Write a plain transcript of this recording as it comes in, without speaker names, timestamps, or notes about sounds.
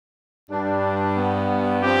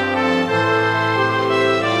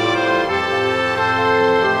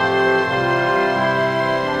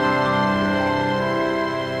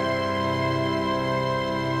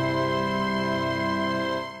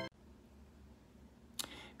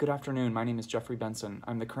Good afternoon. My name is Jeffrey Benson.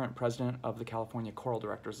 I'm the current president of the California Choral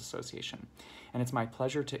Directors Association, and it's my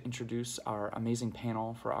pleasure to introduce our amazing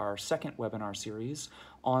panel for our second webinar series,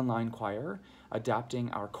 Online Choir, Adapting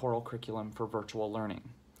Our Choral Curriculum for Virtual Learning.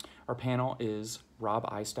 Our panel is Rob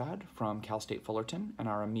Eistad from Cal State Fullerton and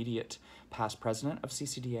our immediate past president of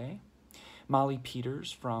CCDA, Molly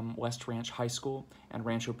Peters from West Ranch High School and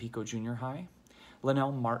Rancho Pico Junior High,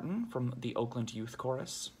 Linnell Martin from the Oakland Youth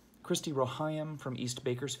Chorus, Christy Rohayem from East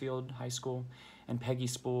Bakersfield High School, and Peggy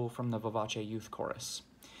Spool from the Vivace Youth Chorus.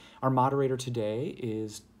 Our moderator today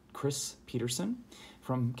is Chris Peterson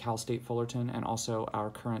from Cal State Fullerton and also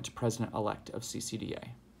our current president-elect of CCDA.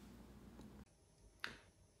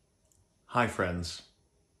 Hi friends,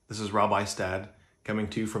 this is Rob Eistad coming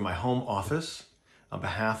to you from my home office on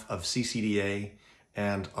behalf of CCDA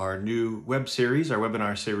and our new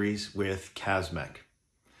webinar series with CASMEC.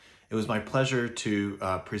 It was my pleasure to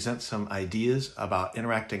present some ideas about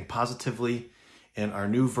interacting positively in our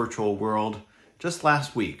new virtual world just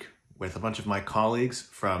last week with a bunch of my colleagues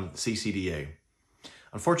from CCDA.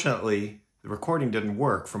 Unfortunately, the recording didn't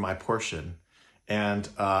work for my portion, and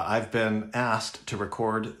I've been asked to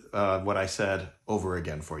record what I said over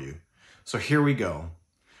again for you. So here we go.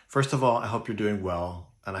 First of all, I hope you're doing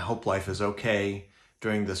well, and I hope life is okay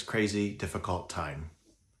during this crazy, difficult time.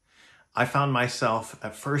 I found myself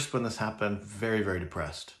at first when this happened very, very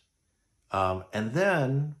depressed. And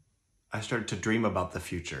then I started to dream about the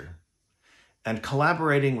future. And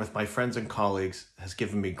collaborating with my friends and colleagues has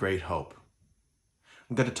given me great hope.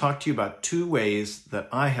 I'm going to talk to you about two ways that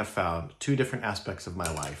I have found two different aspects of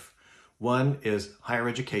my life. One is higher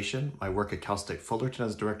education, my work at Cal State Fullerton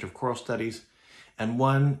as Director of Choral Studies, and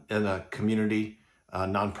one in a community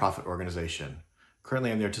nonprofit organization.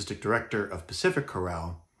 Currently, I'm the Artistic Director of Pacific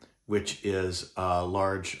Choral, which is a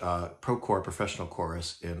large pro-choir professional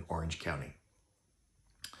chorus in Orange County.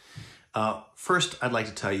 First, I'd like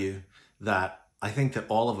to tell you that I think that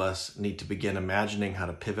all of us need to begin imagining how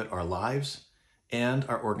to pivot our lives and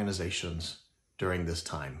our organizations during this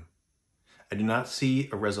time. I do not see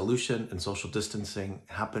a resolution in social distancing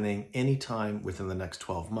happening anytime within the next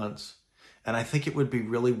 12 months, and I think it would be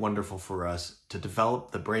really wonderful for us to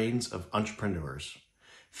develop the brains of entrepreneurs,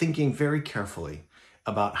 thinking very carefully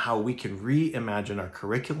about how we can reimagine our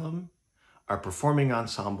curriculum, our performing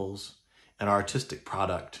ensembles, and our artistic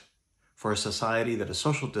product for a society that is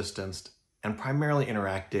social distanced and primarily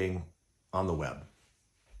interacting on the web.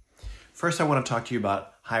 First, I want to talk to you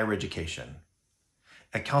about higher education.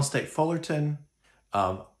 At Cal State Fullerton,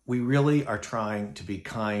 we really are trying to be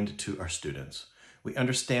kind to our students. We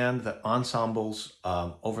understand that ensembles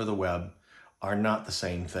over the web are not the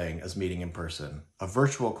same thing as meeting in person. A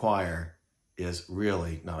virtual choir is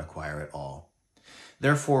really not a choir at all.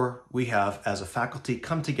 Therefore, we have, as a faculty,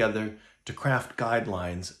 come together to craft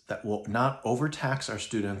guidelines that will not overtax our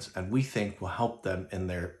students and we think will help them in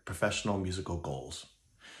their professional musical goals.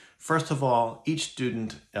 First of all, each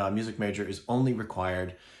student music major is only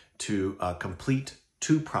required to complete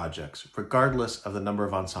 2 projects, regardless of the number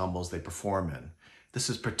of ensembles they perform in.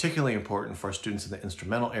 This is particularly important for our students in the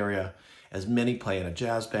instrumental area, as many play in a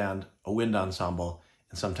jazz band, a wind ensemble,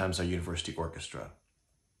 and sometimes a university orchestra.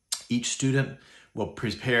 Each student will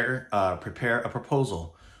prepare a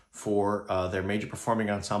proposal for their major performing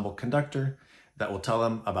ensemble conductor that will tell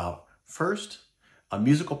them about, first, a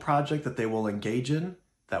musical project that they will engage in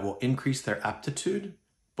that will increase their aptitude,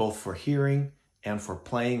 both for hearing and for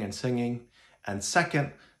playing and singing, and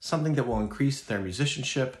second, something that will increase their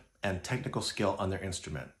musicianship and technical skill on their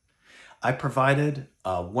instrument. I provided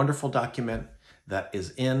a wonderful document that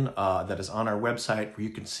is on our website where you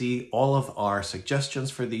can see all of our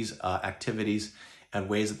suggestions for these activities and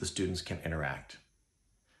ways that the students can interact.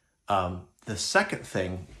 The second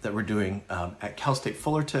thing that we're doing at Cal State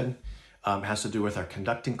Fullerton has to do with our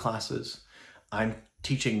conducting classes. I'm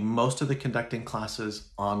teaching most of the conducting classes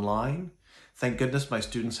online. Thank goodness my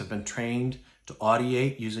students have been trained to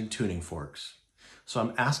audiate using tuning forks. So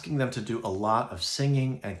I'm asking them to do a lot of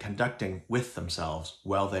singing and conducting with themselves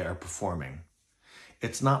while they are performing.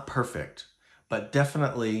 It's not perfect, but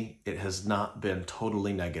definitely it has not been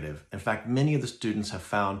totally negative. In fact, many of the students have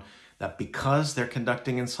found that because they're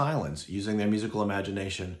conducting in silence, using their musical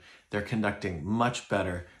imagination, they're conducting much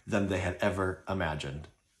better than they had ever imagined.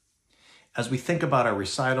 As we think about our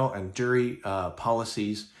recital and jury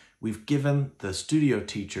policies, we've given the studio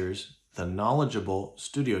teachers, the knowledgeable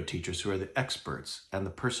studio teachers who are the experts and the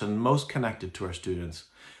person most connected to our students,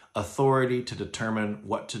 authority to determine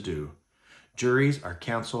what to do. Juries are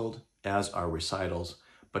canceled, as are recitals,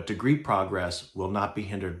 but degree progress will not be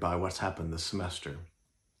hindered by what's happened this semester.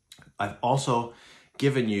 I've also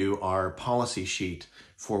given you our policy sheet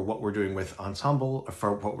for what we're doing with ensemble,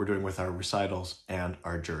 for what we're doing with our recitals and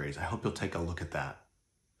our juries. I hope you'll take a look at that.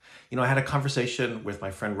 You know, I had a conversation with my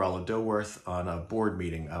friend Rollo Dilworth on a board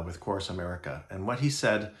meeting with Chorus America, and what he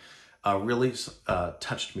said really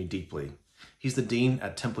touched me deeply. He's the dean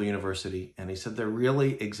at Temple University, and he said they're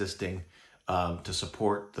really existing to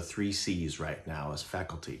support the 3 C's right now as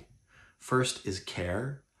faculty. First is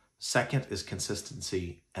care, second is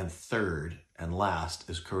consistency, and third and last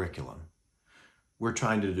is curriculum. We're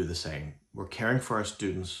trying to do the same. We're caring for our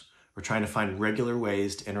students. We're trying to find regular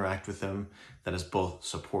ways to interact with them that is both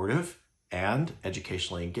supportive and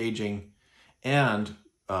educationally engaging. And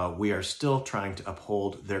we are still trying to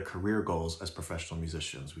uphold their career goals as professional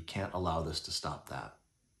musicians. We can't allow this to stop that.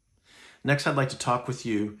 Next, I'd like to talk with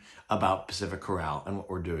you about Pacific Choral and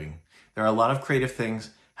what we're doing. There are a lot of creative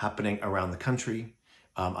things happening around the country.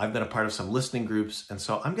 I've been a part of some listening groups, and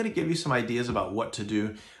so I'm going to give you some ideas about what to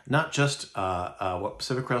do, not just what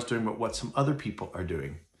Pacific Choral is doing, but what some other people are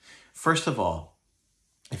doing. First of all,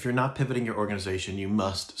 if you're not pivoting your organization, you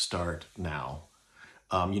must start now.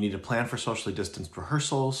 You need to plan for socially distanced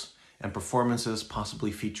rehearsals and performances,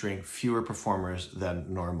 possibly featuring fewer performers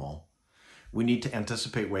than normal. We need to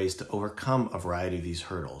anticipate ways to overcome a variety of these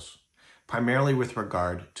hurdles, primarily with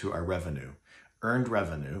regard to our revenue, earned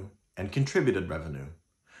revenue, and contributed revenue.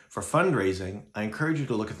 For fundraising, I encourage you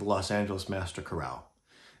to look at the Los Angeles Master Chorale.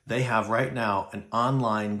 They have right now an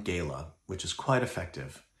online gala, which is quite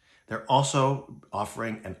effective. They're also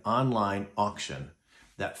offering an online auction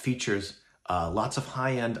that features lots of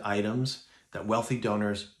high-end items that wealthy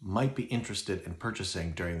donors might be interested in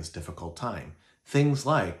purchasing during this difficult time. Things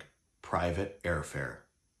like private airfare.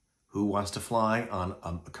 Who wants to fly on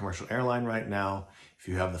a commercial airline right now? If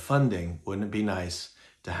you have the funding, wouldn't it be nice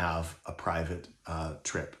to have a private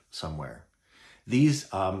trip somewhere? These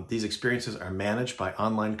experiences are managed by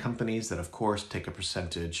online companies that, of course, take a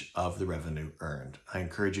percentage of the revenue earned. I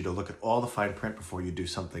encourage you to look at all the fine print before you do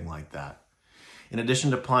something like that. In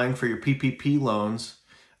addition to applying for your PPP loans,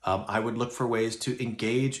 I would look for ways to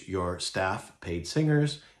engage your staff, paid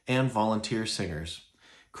singers, and volunteer singers,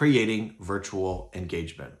 creating virtual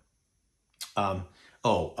engagement.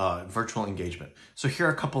 Virtual engagement. So here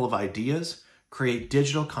are a couple of ideas. Create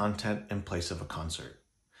digital content in place of a concert.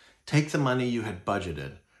 Take the money you had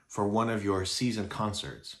budgeted for one of your season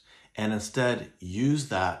concerts and instead use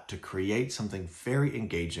that to create something very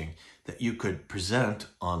engaging that you could present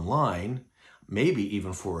online, maybe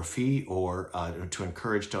even for a fee or to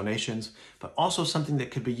encourage donations, but also something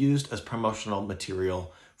that could be used as promotional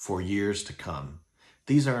material for years to come.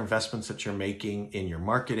 These are investments that you're making in your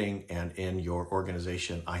marketing and in your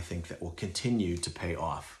organization, I think, that will continue to pay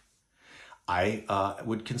off. I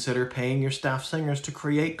would consider paying your staff singers to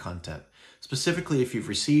create content, specifically if you've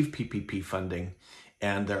received PPP funding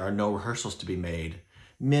and there are no rehearsals to be made.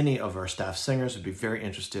 Many of our staff singers would be very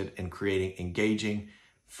interested in creating engaging,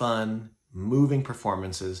 fun, moving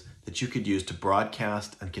performances that you could use to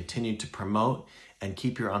broadcast and continue to promote and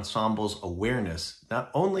keep your ensemble's awareness,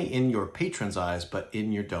 not only in your patrons' eyes, but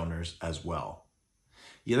in your donors as well.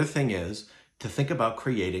 The other thing is to think about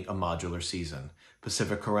creating a modular season.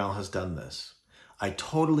 Pacific Choral has done this. I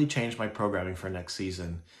totally changed my programming for next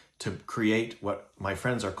season to create what my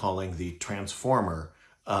friends are calling the transformer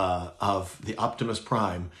of the Optimus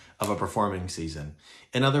Prime of a performing season.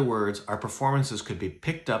 In other words, our performances could be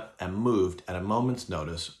picked up and moved at a moment's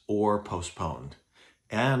notice or postponed.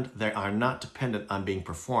 And they are not dependent on being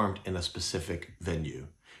performed in a specific venue.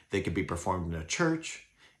 They could be performed in a church,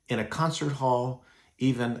 in a concert hall,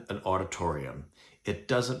 even an auditorium. It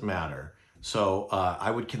doesn't matter. So I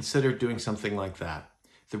would consider doing something like that.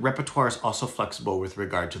 The repertoire is also flexible with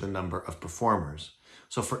regard to the number of performers.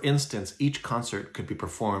 So for instance, each concert could be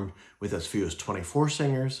performed with as few as 24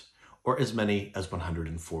 singers or as many as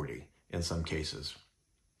 140 in some cases.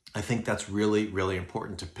 I think that's really, really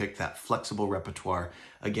important to pick that flexible repertoire,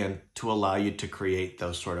 again, to allow you to create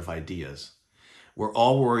those sort of ideas. We're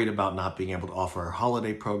all worried about not being able to offer our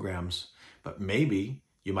holiday programs, but maybe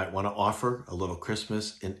you might want to offer a little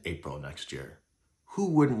Christmas in April next year. Who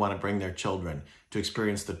wouldn't want to bring their children to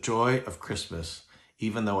experience the joy of Christmas,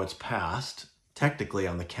 even though it's past, technically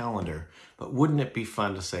on the calendar, but wouldn't it be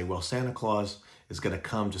fun to say, well, Santa Claus is going to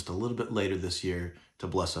come just a little bit later this year to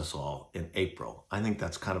bless us all in April. I think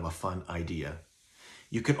that's kind of a fun idea.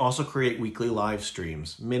 You could also create weekly live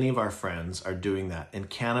streams. Many of our friends are doing that. In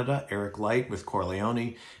Canada, Eric Light with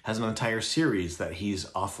Corleone has an entire series that he's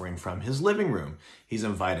offering from his living room. He's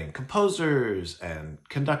inviting composers and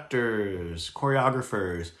conductors,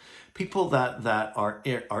 choreographers, people that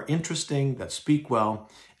are interesting, that speak well,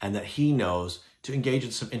 and that he knows to engage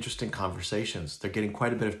in some interesting conversations. They're getting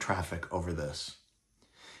quite a bit of traffic over this.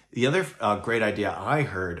 The other great idea I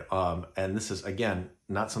heard, and this is, again,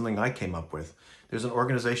 not something I came up with, there's an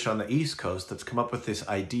organization on the East Coast that's come up with this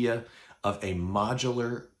idea of a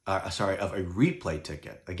of a replay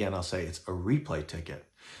ticket. Again, I'll say it's a replay ticket.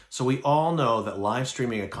 So we all know that live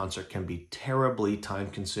streaming a concert can be terribly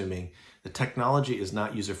time-consuming. The technology is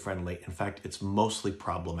not user-friendly. In fact, it's mostly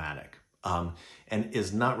problematic and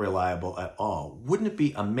is not reliable at all. Wouldn't it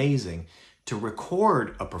be amazing to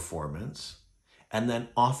record a performance and then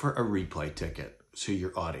offer a replay ticket to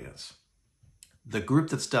your audience? The group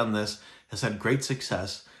that's done this has had great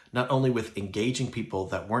success, not only with engaging people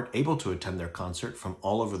that weren't able to attend their concert from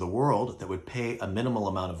all over the world that would pay a minimal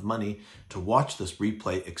amount of money to watch this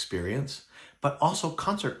replay experience, but also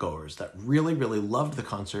concert goers that really, really loved the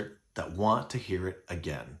concert that want to hear it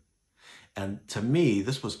again. And to me,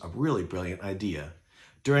 this was a really brilliant idea.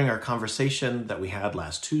 During our conversation that we had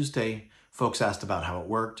last Tuesday, folks asked about how it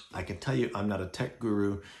worked. I can tell you I'm not a tech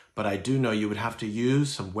guru, but I do know you would have to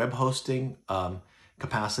use some web hosting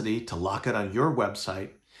capacity to lock it on your website.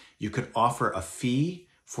 You could offer a fee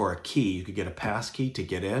for a key. You could get a pass key to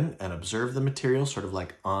get in and observe the material, sort of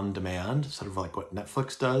like on demand, sort of like what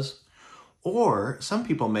Netflix does. Or some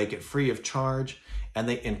people make it free of charge and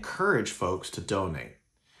they encourage folks to donate.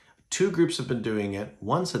 Two groups have been doing it.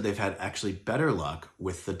 One said they've had actually better luck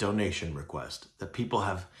with the donation request, that people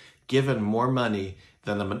have given more money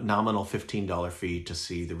than the nominal $15 fee to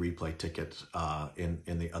see the replay tickets in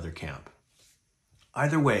the other camp.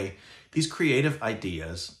 Either way, these creative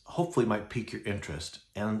ideas hopefully might pique your interest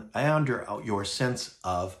and your sense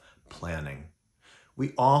of planning.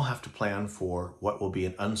 We all have to plan for what will be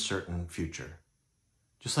an uncertain future.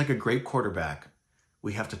 Just like a great quarterback,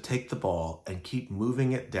 we have to take the ball and keep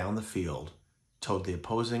moving it down the field toward the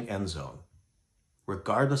opposing end zone,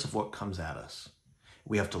 regardless of what comes at us.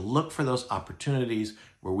 We have to look for those opportunities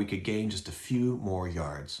where we could gain just a few more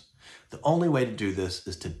yards. The only way to do this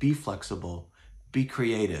is to be flexible, be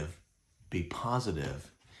creative, be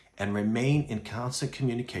positive, and remain in constant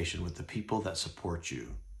communication with the people that support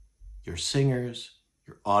you. Your singers,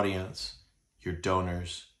 your audience, your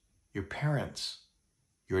donors, your parents,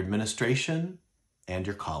 your administration, and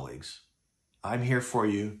your colleagues. I'm here for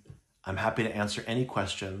you. I'm happy to answer any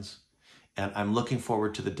questions. And I'm looking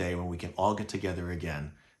forward to the day when we can all get together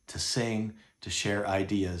again to sing, to share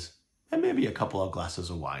ideas, and maybe a couple of glasses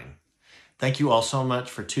of wine. Thank you all so much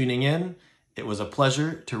for tuning in. It was a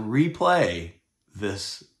pleasure to replay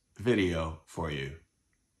this video for you.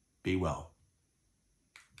 Be well.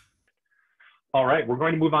 All right, we're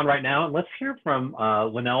going to move on right now. And let's hear from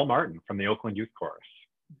Linnell Martin from the Oakland Youth Chorus.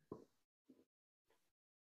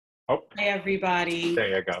 Oh, hi everybody.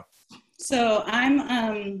 There you go. So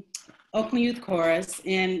I'm Oakland Youth Chorus,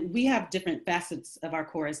 and we have different facets of our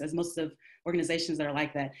chorus, as most of organizations that are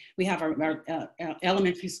like that. We have our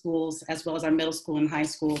elementary schools as well as our middle school and high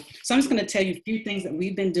school. So I'm just going to tell you a few things that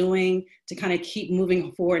we've been doing to kind of keep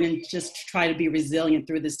moving forward and just try to be resilient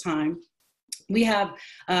through this time. We have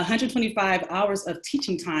 125 hours of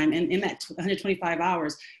teaching time, and in that 125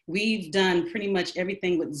 hours, we've done pretty much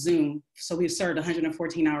everything with Zoom. So we've served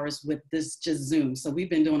 114 hours with this just Zoom. So we've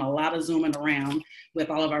been doing a lot of Zooming around with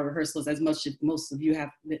all of our rehearsals, as most of you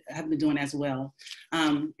have been doing as well.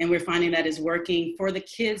 And we're finding that is working for the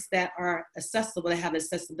kids that are accessible, that have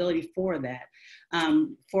accessibility for that.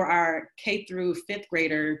 For our K through 5th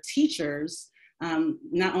grader teachers,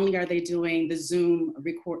 not only are they doing the Zoom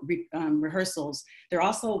rehearsals, they're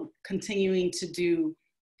also continuing to do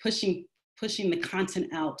pushing the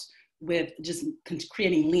content out with just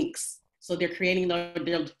creating links. So they're creating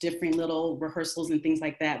their different little rehearsals and things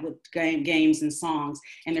like that with games and songs,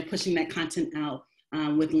 and they're pushing that content out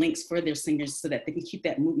with links for their singers so that they can keep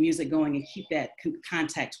that music going and keep that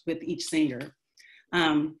contact with each singer.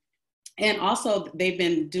 And also they've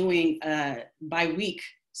been doing by week.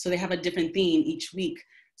 So they have a different theme each week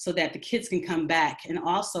so that the kids can come back and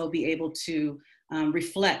also be able to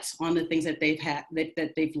reflect on the things that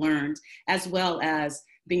they've learned, as well as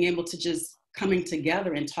being able to just coming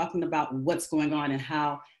together and talking about what's going on and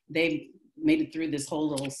how they made it through this whole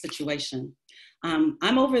little situation.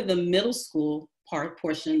 I'm over the middle school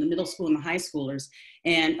portion, the middle school and the high schoolers.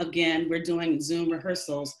 And again, we're doing Zoom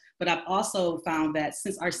rehearsals, but I've also found that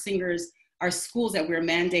since our singers, our schools that we're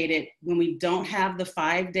mandated, when we don't have the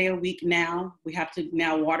 5-day-a-week now, we have to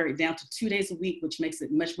now water it down to 2 days a week, which makes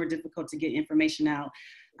it much more difficult to get information out.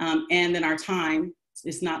 And then our time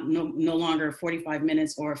is no longer 45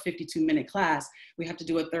 minutes or a 52-minute class. We have to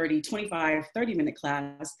do a 30-minute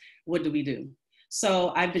class. What do we do?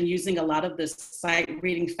 So I've been using a lot of the Sight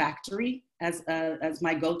Reading Factory as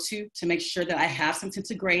my go-to to make sure that I have something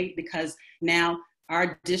to grade, because now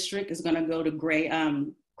our district is going to go to grade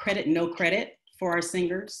credit, no credit for our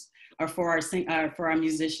singers or for our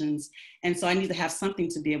musicians. And so I need to have something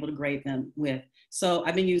to be able to grade them with. So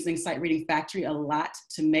I've been using Sight Reading Factory a lot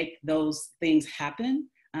to make those things happen.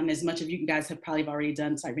 As much of you guys have probably already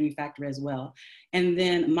done Sight Reading Factory as well. And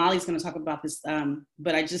then Molly's going to talk about this,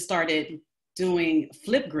 but I just started doing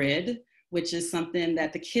Flipgrid, which is something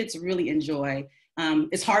that the kids really enjoy.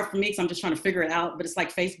 It's hard for me because I'm just trying to figure it out, but it's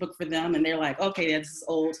like Facebook for them, and they're like, okay, this is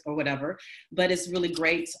old or whatever. But it's really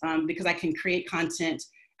great because I can create content.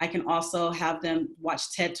 I can also have them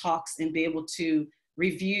watch TED Talks and be able to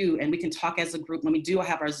review, and we can talk as a group. When we do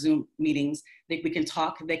have our Zoom meetings, we can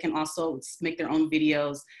talk. They can also make their own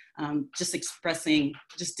videos, just expressing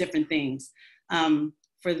just different things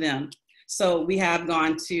for them. So we have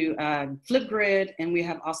gone to Flipgrid, and we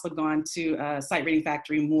have also gone to Sight Reading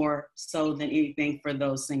Factory more so than anything for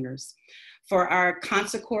those singers. For our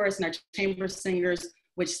concert chorus and our chamber singers,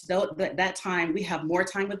 which that time we have more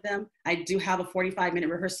time with them. I do have a 45-minute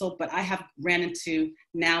rehearsal, but I have ran into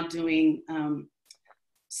now doing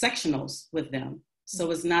sectionals with them. So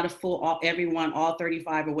it's not a full, everyone, all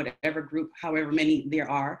 35 or whatever group, however many there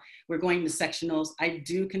are. We're going to sectionals. I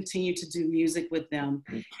do continue to do music with them.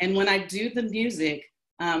 And when I do the music,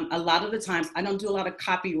 a lot of the times, I don't do a lot of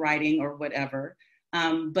copywriting or whatever,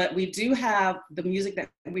 but we do have the music that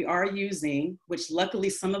we are using, which luckily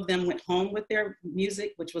some of them went home with their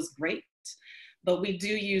music, which was great. But we do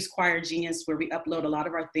use Choir Genius, where we upload a lot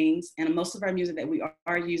of our things. And most of our music that we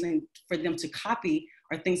are using for them to copy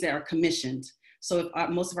are things that are commissioned. So if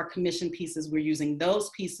most of our commission pieces, we're using those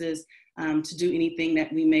pieces to do anything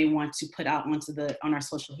that we may want to put out on our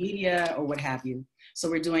social media or what have you. So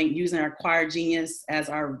we're using our Choir Genius as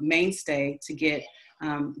our mainstay to get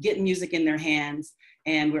music in their hands.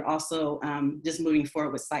 And we're also just moving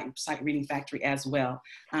forward with Sight Reading Factory as well.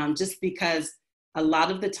 Just because a lot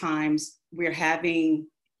of the times we're having,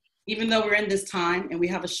 even though we're in this time and we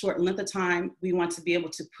have a short length of time, we want to be able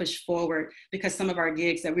to push forward, because some of our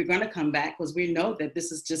gigs that we're going to come back, because we know that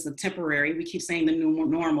this is just a temporary, we keep saying the new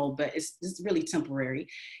normal, but it's really temporary,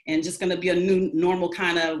 and just going to be a new normal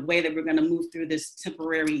kind of way that we're going to move through this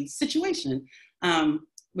temporary situation. But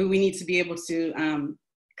we need to be able to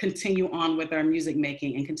continue on with our music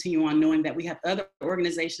making and continue on knowing that we have other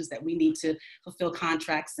organizations that we need to fulfill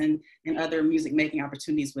contracts and other music making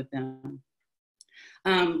opportunities with them.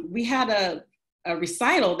 We had a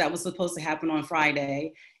recital that was supposed to happen on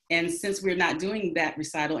Friday. And since we're not doing that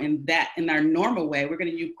recital in our normal way, we're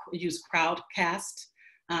going to use Crowdcast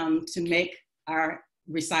to make our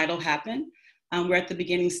recital happen. We're at the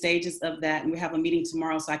beginning stages of that, and we have a meeting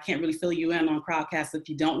tomorrow, so I can't really fill you in on Crowdcast if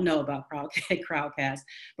you don't know about Crowdcast.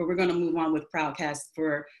 But we're going to move on with Crowdcast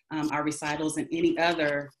for our recitals and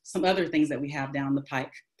some other things that we have down the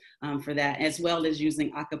pike for that, as well as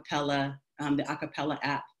using acapella, the acapella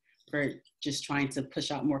app, for just trying to push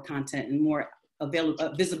out more content and more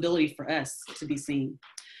visibility for us to be seen.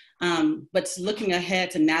 But looking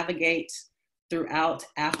ahead to navigate throughout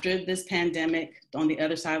after this pandemic, on the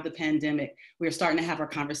other side of the pandemic, we're starting to have our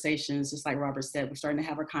conversations, just like Robert said, we're starting to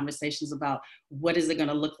have our conversations about what is it going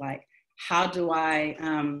to look like? How do I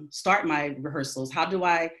start my rehearsals? How do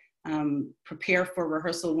I prepare for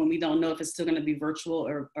rehearsal when we don't know if it's still going to be virtual,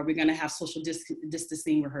 or are we going to have social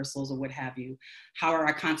distancing rehearsals or what have you? How are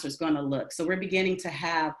our concerts going to look? So we're beginning to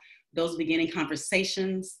have those beginning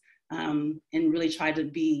conversations and really try to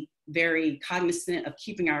be very cognizant of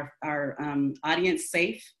keeping our audience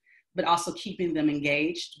safe, but also keeping them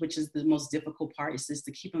engaged, which is the most difficult part, is just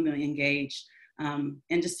to keep them engaged. And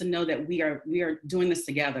just to know that we are doing this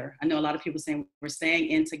together. I know a lot of people saying we're staying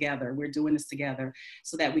in together, we're doing this together,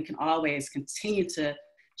 so that we can always continue to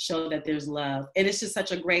show that there's love. And it's just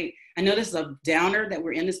such a great, I know this is a downer that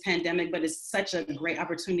we're in this pandemic, but it's such a great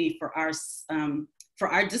opportunity for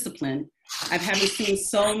our discipline. I've haven't seen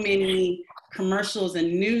so many commercials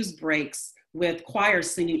and news breaks with choirs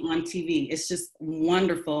singing on TV. It's just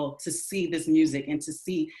wonderful to see this music and to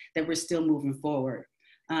see that we're still moving forward.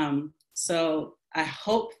 So I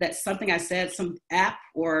hope that something I said, some app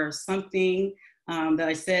or something that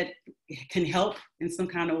I said can help in some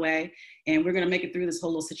kind of way. And we're going to make it through this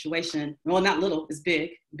whole little situation. Well, not little, it's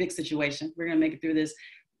big situation. We're going to make it through this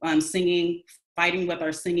fighting with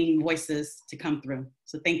our singing voices to come through.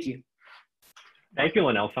 So thank you. Thank you,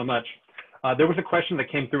 Linnell, so much. There was a question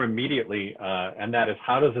that came through immediately, and that is,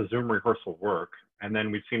 how does a Zoom rehearsal work? And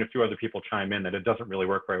then we've seen a few other people chime in that it doesn't really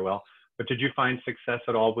work very well. But did you find success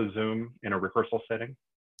at all with Zoom in a rehearsal setting?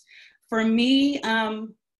 For me,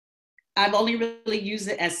 I've only really used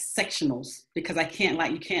it as sectionals because I can't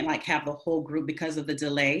like, you can't like have the whole group because of the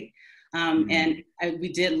delay.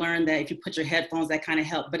 We did learn that if you put your headphones, that kind of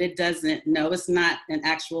help, but it doesn't, no, it's not an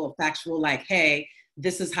actual factual like, hey,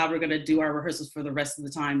 this is how we're going to do our rehearsals for the rest of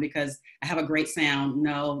the time because I have a great sound.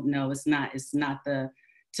 No, no, it's not. It's not the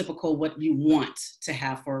typical what you want to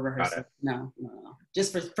have for a Got rehearsal. it. No, no, no.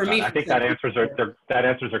 Just for Got me. it. I think that answers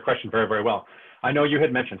our question very, very well. I know you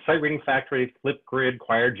had mentioned Sight Reading Factory, Flipgrid,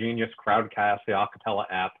 Choir Genius, Crowdcast, the Acapella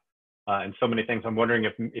app, and so many things. I'm wondering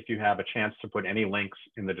if you have a chance to put any links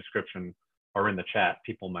in the description or in the chat,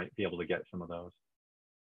 people might be able to get some of those.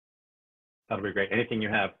 That'll be great. Anything you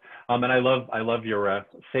have. And I love your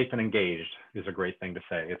safe and engaged is a great thing to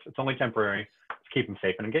say. It's only temporary. Let's keep them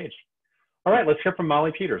safe and engaged. All right, let's hear from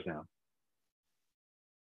Molly Peters now.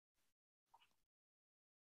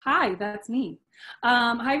 Hi, that's me.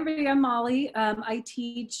 Hi, everybody. I'm Molly. I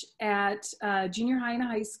teach at junior high and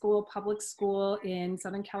high school, public school in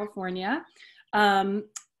Southern California.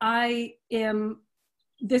 I am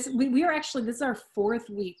this. We are actually, this is our 4th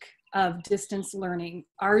week of distance learning.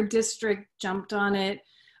 Our district jumped on it,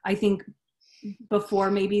 I think, before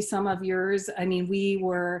maybe some of yours. I mean, we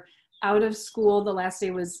were out of school. The last day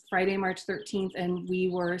was Friday, March 13th, and we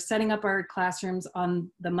were setting up our classrooms on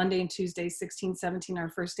the Monday and Tuesday, 16, 17. Our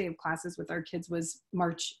first day of classes with our kids was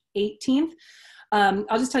March 18th.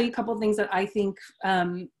 I'll just tell you a couple of things that I think,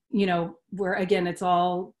 you know, where again, it's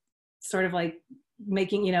all sort of like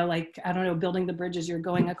making, you know, like, I don't know, building the bridges, you're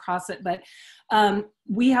going across it. But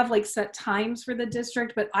we have like set times for the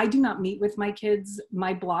district, but I do not meet with my kids.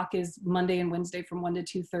 My block is Monday and Wednesday from 1 to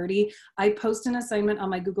 2:30. I post an assignment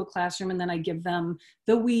on my Google Classroom and then I give them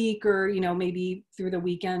the week or, you know, maybe through the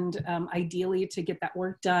weekend, ideally to get that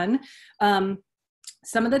work done.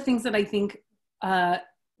 Some of the things that I think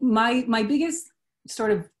my biggest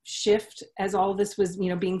sort of shift as all of this was, you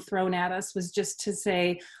know, being thrown at us was just to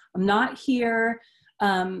say, I'm not here.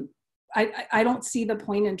 I don't see the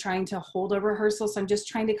point in trying to hold a rehearsal. So I'm just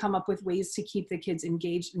trying to come up with ways to keep the kids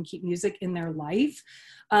engaged and keep music in their life.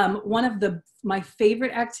 One of my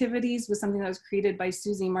favorite activities was something that was created by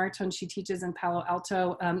Susie Martone. She teaches in Palo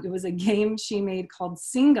Alto. It was a game she made called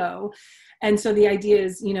Singo. And so the idea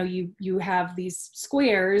is, you know, you have these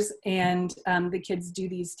squares and the kids do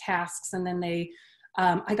these tasks and then they,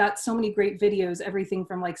 I got so many great videos, everything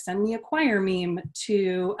from like send me a choir meme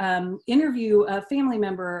to interview a family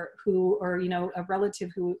member who, or, you know, a relative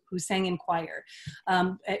who sang in choir,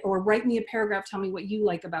 or write me a paragraph, tell me what you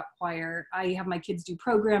like about choir. I have my kids do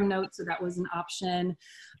program notes, so that was an option.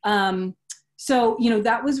 So, you know,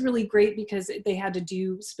 that was really great because they had to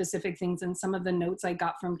do specific things, and some of the notes I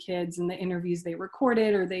got from kids and the interviews they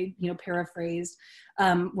recorded or they, you know, paraphrased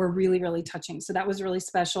were really, really touching. So that was really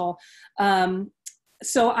special.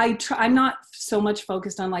 So I'm not so much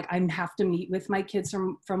focused on like, I have to meet with my kids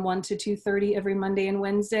from 1 to 2:30 every Monday and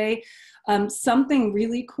Wednesday. Something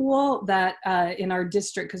really cool that in our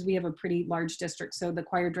district, because we have a pretty large district, so the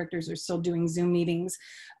choir directors are still doing Zoom meetings.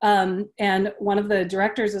 And one of the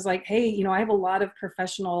directors is like, hey, you know, I have a lot of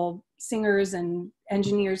professional singers and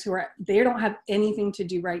engineers who they don't have anything to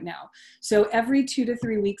do right now. So every 2 to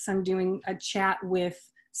 3 weeks, I'm doing a chat with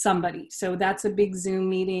somebody. So that's a big Zoom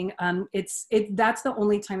meeting. That's the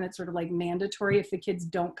only time that's sort of like mandatory. If the kids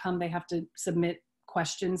don't come, they have to submit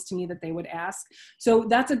questions to me that they would ask. So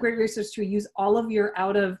that's a great resource to use all of your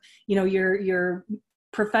out of, you know, your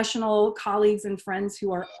professional colleagues and friends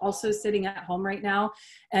who are also sitting at home right now.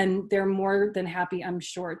 And they're more than happy, I'm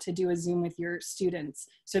sure, to do a Zoom with your students.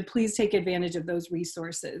 So please take advantage of those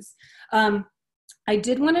resources. I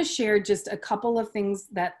did want to share just a couple of things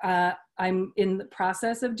that I'm in the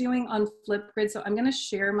process of doing on Flipgrid. So I'm going to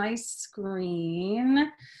share my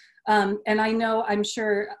screen. And I know, I'm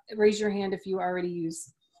sure, raise your hand if you already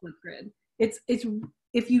use Flipgrid.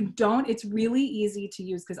 If you don't, it's really easy to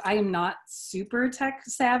use because I am not super tech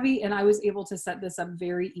savvy and I was able to set this up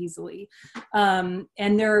very easily. And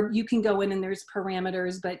you can go in and there's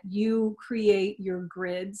parameters, but you create your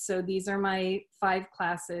grid. So these are my 5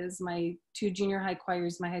 classes, my 2 junior high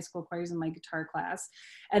choirs, my high school choirs, and my guitar class.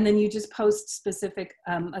 And then you just post specific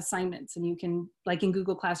assignments, and you can, like in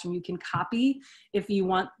Google Classroom, you can copy if you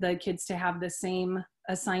want the kids to have the same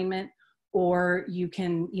assignment, or you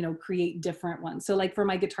can, you know, create different ones. So like for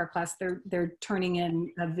my guitar class, they're turning in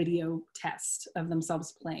a video test of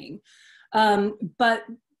themselves playing. But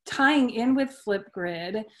tying in with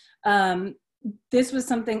Flipgrid, this was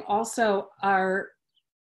something also a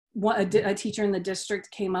teacher in the district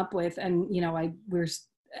came up with, and, you know,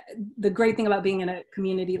 the great thing about being in a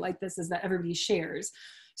community like this is that everybody shares.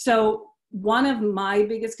 So one of my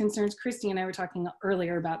biggest concerns, Christy and I were talking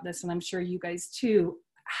earlier about this, and I'm sure you guys too,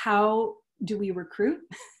 how do we recruit?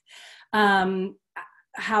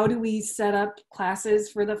 How do we set up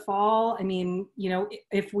classes for the fall? I mean, you know,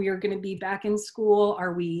 if we are going to be back in school,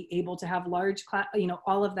 are we able to have large class, you know,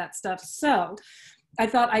 all of that stuff. So I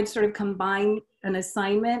thought I'd sort of combine an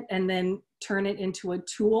assignment and then turn it into a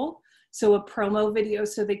tool. So a promo video,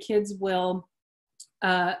 so the kids will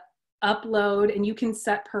upload, and you can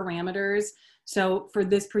set parameters. So for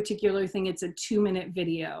this particular thing, it's a 2-minute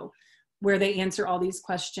video where they answer all these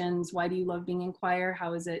questions. Why do you love being in choir?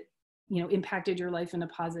 How has it, you know, impacted your life in a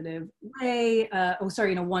positive way? Oh,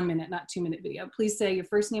 sorry, in a 1-minute, not 2-minute video. Please say your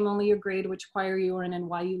first name, only your grade, which choir you are in, and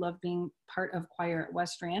why you love being part of choir at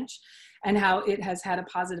West Ranch, and how it has had a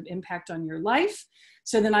positive impact on your life.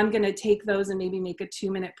 So then I'm going to take those and maybe make a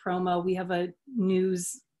 2-minute promo. We have a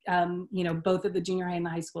news, you know, both at the junior high and the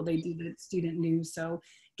high school, they do the student news. So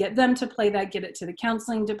get them to play that, get it to the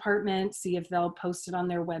counseling department, see if they'll post it on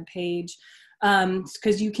their webpage.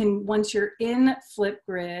 Because you can, once you're in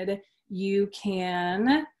Flipgrid, you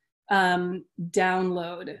can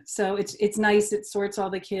download. So it's nice. It sorts all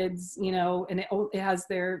the kids, you know, and it has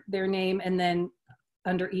their name, and then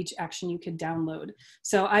under each action you could download.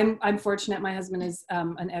 So I'm fortunate. My husband is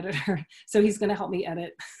an editor, so he's going to help me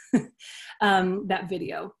edit that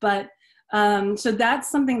video. But so that's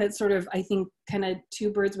something that's sort of, I think, kind of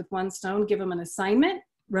 2 birds with 1 stone. Give them an assignment,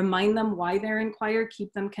 remind them why they're in choir,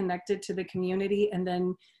 keep them connected to the community, and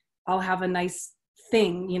then I'll have a nice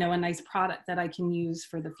thing, you know, a nice product that I can use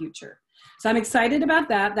for the future. So I'm excited about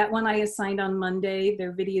that. That one I assigned on Monday.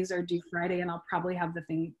 Their videos are due Friday, and I'll probably have the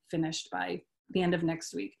thing finished by the end of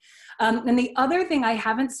next week. And the other thing I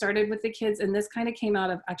haven't started with the kids, and this kind of came out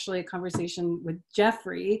of actually a conversation with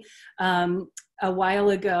Jeffrey a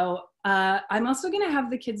while ago. I'm also going to have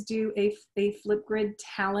the kids do a Flipgrid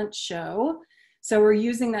talent show. So we're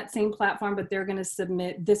using that same platform, but they're going to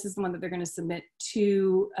submit, this is the one that they're going to submit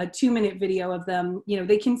to a 2-minute video of them. You know,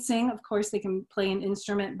 they can sing, of course, they can play an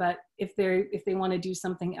instrument, but if they want to do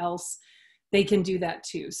something else, they can do that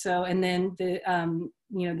too. So, and then the,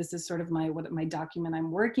 you know, this is sort of my document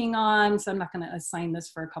I'm working on. So I'm not going to assign this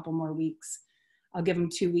for a couple more weeks. I'll give them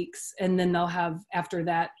 2 weeks, and then they'll have, after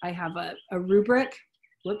that, I have a rubric.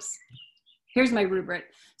 Whoops. Here's my rubric.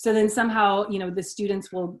 So then somehow, you know, the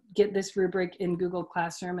students will get this rubric in Google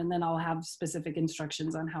Classroom, and then I'll have specific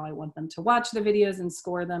instructions on how I want them to watch the videos and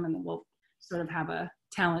score them, and then we'll sort of have a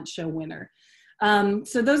talent show winner.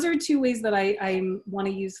 So those are 2 ways that I want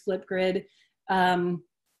to use Flipgrid. And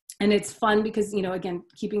it's fun because, you know, again,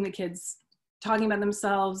 keeping the kids talking about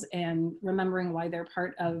themselves and remembering why they're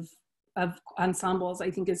part of ensembles,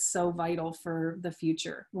 I think is so vital for the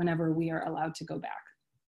future whenever we are allowed to go back.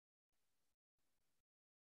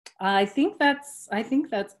 I think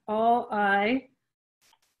that's all I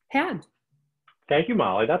had. Thank you,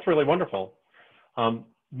 Molly. That's really wonderful.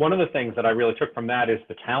 One of the things that I really took from that is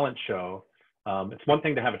the talent show. It's one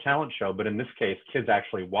thing to have a talent show, but in this case, kids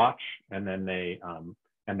actually watch, and then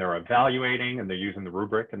they're evaluating, and they're using the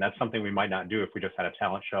rubric, and that's something we might not do if we just had a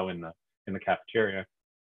talent show in the cafeteria.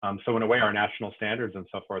 So in a way, our national standards and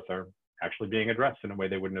so forth are actually being addressed in a way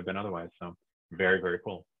they wouldn't have been otherwise. So very, very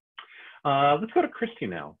cool. Let's go to Christy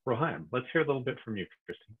now. Rohan, let's hear a little bit from you,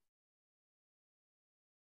 Christy.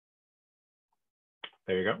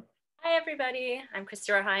 There you go. Hi, everybody. I'm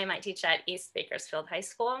Christy Roheim. I teach at East Bakersfield High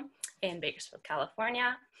School in Bakersfield,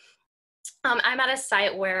 California. I'm at a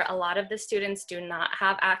site where a lot of the students do not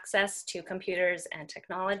have access to computers and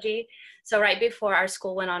technology. So right before our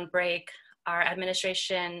school went on break, our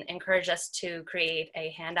administration encouraged us to create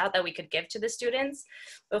a handout that we could give to the students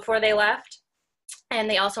before they left. And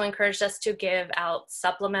they also encouraged us to give out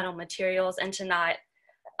supplemental materials and to not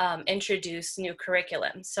introduce new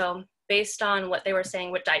curriculum. So based on what they were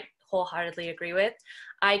saying, which I wholeheartedly agree with,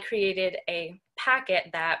 I created a packet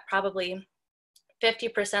that probably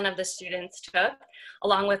 50% of the students took,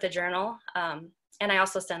 along with a journal. And I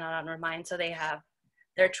also sent out on Remind, so they have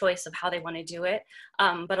their choice of how they want to do it.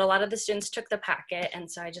 But a lot of the students took the packet, and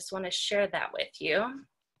so I just want to share that with you.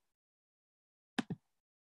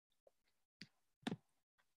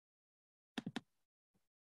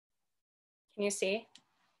 Can you see?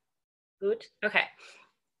 Good. Okay.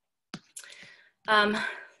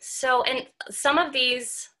 So, and some of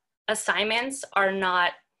these assignments are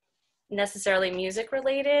not necessarily music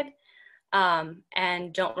related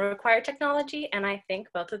and don't require technology. And I think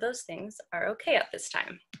both of those things are okay at this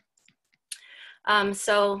time.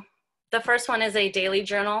 So the first one is a daily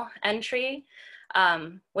journal entry,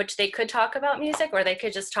 which they could talk about music, or they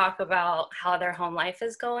could just talk about how their home life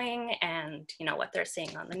is going and, you know, what they're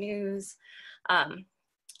seeing on the news. I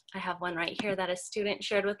have one right here that a student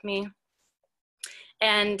shared with me.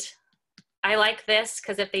 And I like this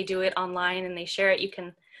because if they do it online and they share it, you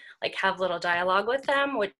can like have little dialogue with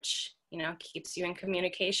them, which, you know, keeps you in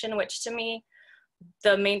communication, which to me,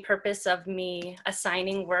 the main purpose of me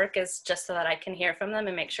assigning work is just so that I can hear from them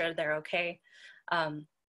and make sure they're okay.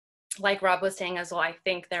 Like Rob was saying as well, I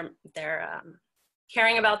think they're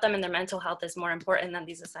caring about them and their mental health is more important than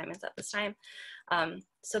these assignments at this time.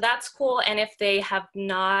 So that's cool. And if they have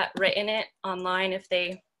not written it online, if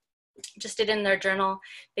they just did in their journal,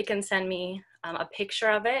 they can send me a picture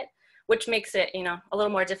of it, which makes it, you know, a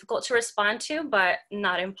little more difficult to respond to, but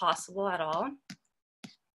not impossible at all.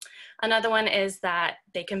 Another one is that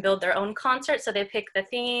they can build their own concert. So they pick the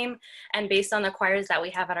theme, and based on the choirs that we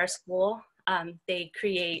have at our school, they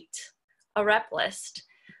create a rep list.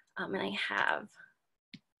 And I have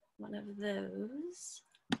one of those,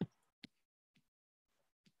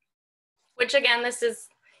 which again, this is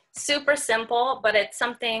super simple, but it's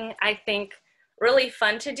something I think really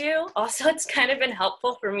fun to do. Also, it's kind of been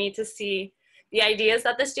helpful for me to see the ideas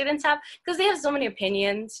that the students have, because they have so many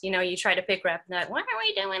opinions. You know, you try to pick rep, and like, why are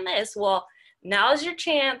we doing this? Well, now's your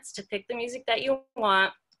chance to pick the music that you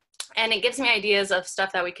want. And it gives me ideas of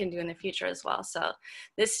stuff that we can do in the future as well. So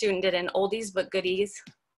this student did an oldies but goodies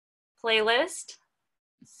playlist,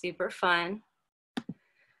 super fun.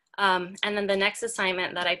 And then the next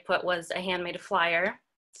assignment that I put was a handmade flyer.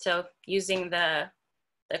 So using the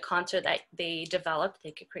concert that they developed,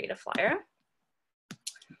 they could create a flyer.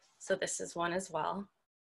 So this is one as well.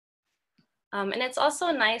 And it's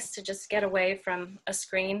also nice to just get away from a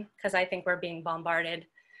screen, because I think we're being bombarded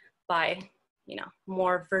by, you know,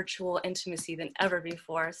 more virtual intimacy than ever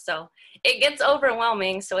before. So it gets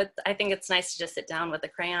overwhelming. So I think it's nice to just sit down with a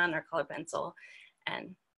crayon or colored pencil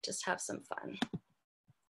and just have some fun.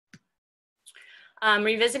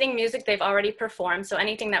 Revisiting music they've already performed. So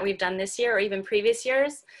anything that we've done this year or even previous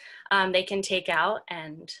years, they can take out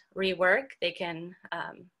and rework. They can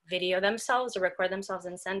video themselves or record themselves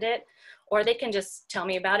and send it, or they can just tell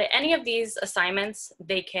me about it. Any of these assignments,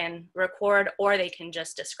 they can record or they can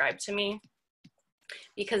just describe to me.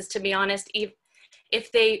 Because to be honest,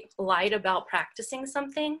 if they lied about practicing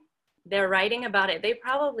something, they're writing about it. They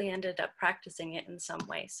probably ended up practicing it in some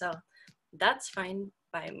way. So that's fine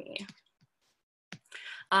by me.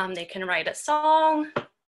 They can write a song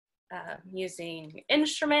using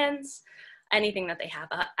instruments, anything that they have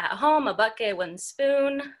at home, a bucket, wooden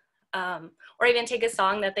spoon, or even take a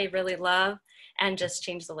song that they really love and just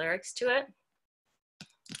change the lyrics to it.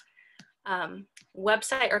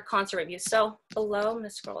 Website or concert reviews. So below, I'm gonna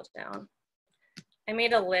scroll down. I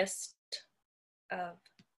made a list of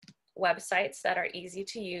websites that are easy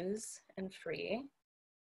to use and free.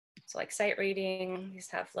 So like sight reading, these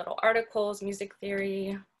have little articles, music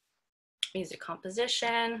theory, music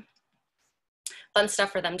composition, fun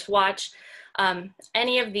stuff for them to watch.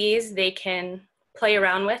 Any of these they can play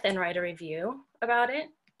around with and write a review about it,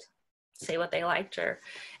 say what they liked or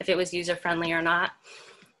if it was user-friendly or not.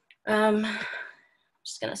 I'm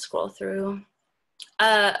just gonna scroll through.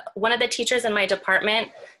 One of the teachers in my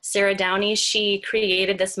department, Sarah Downey, she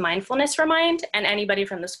created this mindfulness remind, and anybody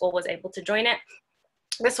from the school was able to join it.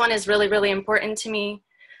 This one is really, really important to me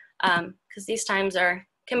because these times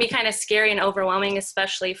can be kind of scary and overwhelming,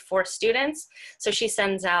 especially for students. So she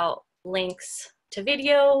sends out links to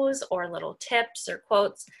videos or little tips or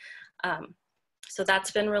quotes. So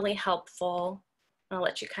that's been really helpful. I'll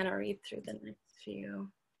let you kind of read through the next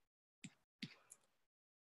few.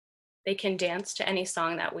 They can dance to any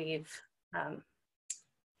song that we've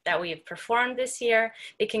performed this year.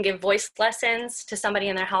 They can give voice lessons to somebody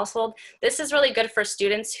in their household. This is really good for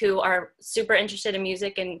students who are super interested in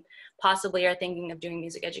music and possibly are thinking of doing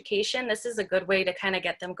music education. This is a good way to kind of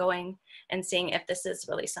get them going and seeing if this is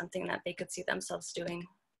really something that they could see themselves doing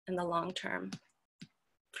in the long term.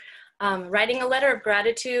 Writing a letter of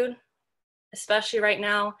gratitude, especially right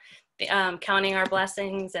now, counting our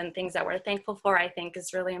blessings and things that we're thankful for, I think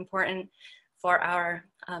is really important for our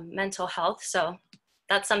mental health. So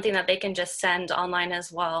that's something that they can just send online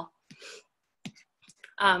as well.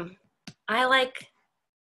 I like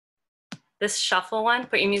this shuffle one,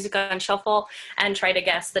 put your music on shuffle and try to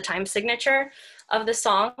guess the time signature of the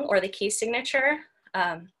song or the key signature,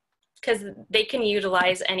 because they can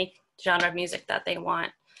utilize any genre of music that they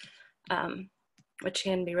want, which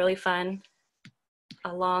can be really fun.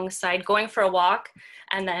 Alongside going for a walk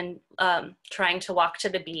and then trying to walk to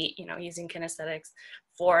the beat, you know, using kinesthetics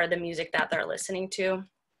for the music that they're listening to.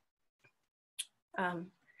 And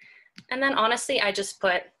then honestly, I just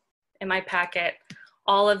put in my packet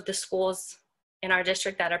all of the schools in our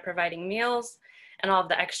district that are providing meals and all of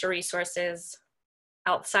the extra resources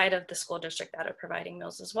outside of the school district that are providing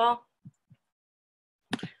meals as well.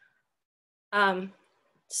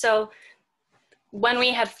 So when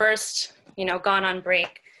we had first, gone on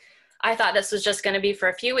break, I thought this was just going to be for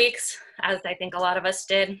a few weeks, as I think a lot of us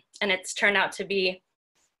did, and it's turned out to be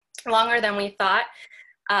longer than we thought.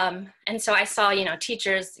 And so I saw,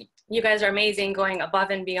 teachers, you guys are amazing, going above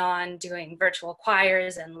and beyond, doing virtual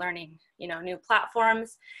choirs and learning, new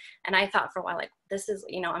platforms. And I thought for a while, like, this is,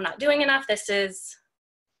 I'm not doing enough.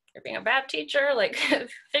 You're being a bad teacher, like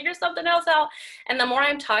figure something else out. And the more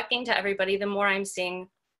I'm talking to everybody, the more I'm seeing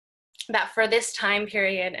that for this time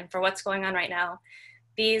period and for what's going on right now,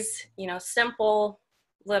 these, simple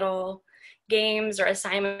little games or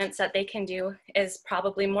assignments that they can do is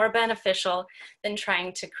probably more beneficial than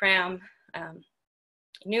trying to cram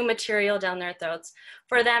new material down their throats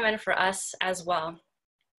for them and for us as well.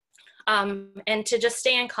 And to just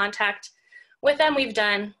stay in contact with them, we've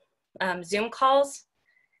done Zoom calls,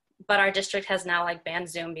 but our district has now banned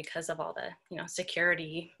Zoom because of all the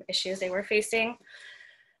security issues they were facing.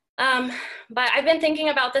 But I've been thinking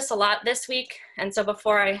about this a lot this week, and so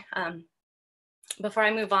before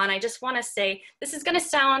I move on, I just want to say this is going to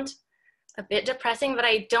sound a bit depressing, but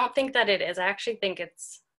I don't think that it is. I actually think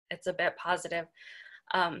it's a bit positive.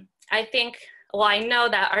 I think, well, I know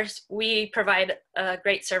that we provide a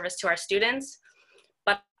great service to our students,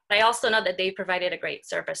 but I also know that they provided a great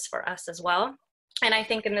service for us as well. And I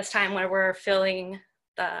think in this time where we're feeling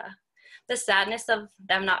the sadness of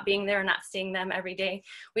them not being there, not seeing them every day,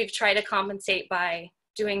 we've tried to compensate by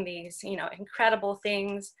doing these, incredible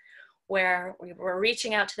things where we were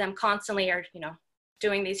reaching out to them constantly, or,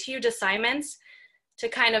 doing these huge assignments to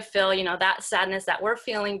kind of fill, that sadness that we're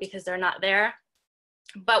feeling because they're not there.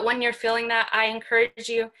 But when you're feeling that, I encourage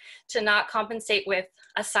you to not compensate with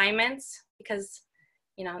assignments, because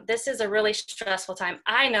this is a really stressful time.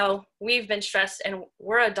 I know we've been stressed, and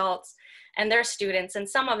we're adults and they're students, and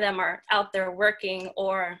some of them are out there working,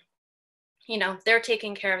 or, they're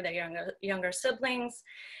taking care of their younger siblings.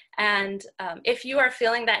 And if you are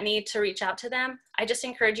feeling that need to reach out to them, I just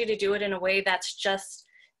encourage you to do it in a way that's just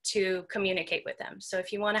to communicate with them. So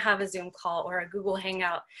if you want to have a Zoom call or a Google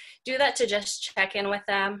Hangout, do that to just check in with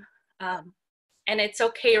them. And it's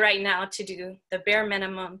okay right now to do the bare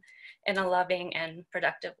minimum in a loving and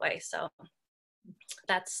productive way. So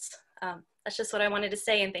that's just what I wanted to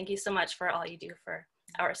say. And thank you so much for all you do for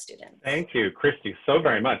our students. Thank you, Christy, so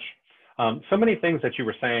very much. So many things that you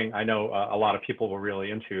were saying, I know a lot of people were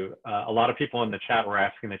really into. A lot of people in the chat were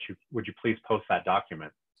asking that would you please post that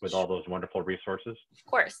document with all those wonderful resources? Of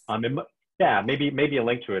course. Yeah, maybe a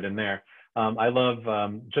link to it in there. I love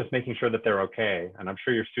just making sure that they're okay. And I'm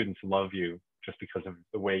sure your students love you just because of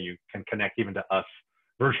the way you can connect even to us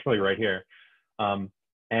virtually right here. I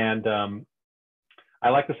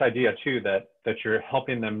like this idea too, that you're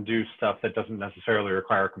helping them do stuff that doesn't necessarily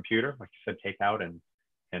require a computer. Like you said, take out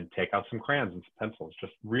some crayons and some pencils.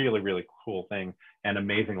 Just really, really cool thing, and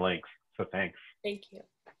amazing links. So thanks. Thank you.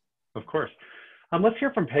 Of course. Let's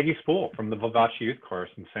hear from Peggy Spool from the Vivace Youth Chorus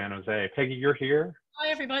in San Jose. Peggy, you're here. Hi,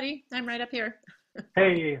 everybody. I'm right up here.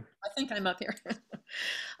 Hey. I think I'm up here.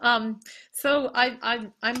 So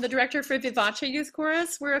I'm the director for Vivace Youth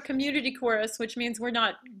Chorus. We're a community chorus, which means we're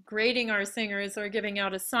not grading our singers or giving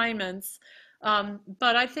out assignments.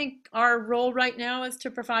 But I think our role right now is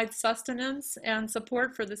to provide sustenance and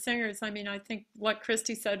support for the singers. I mean, I think what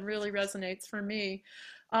Christy said really resonates for me.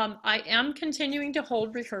 I am continuing to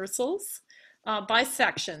hold rehearsals by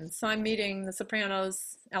section. So I'm meeting the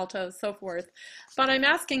sopranos, altos, so forth. But I'm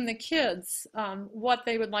asking the kids what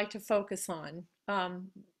they would like to focus on.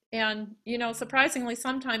 And, surprisingly,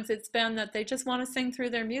 sometimes it's been that they just want to sing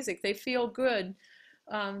through their music. They feel good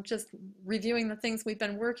just reviewing the things we've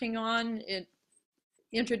been working on. It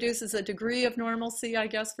introduces a degree of normalcy, I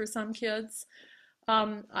guess, for some kids.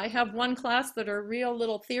 I have one class that are real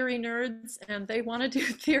little theory nerds, and they want to do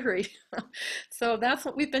theory. So that's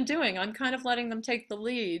what we've been doing. I'm kind of letting them take the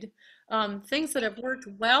lead. Things that have worked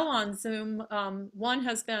well on Zoom, one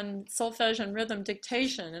has been solfege and rhythm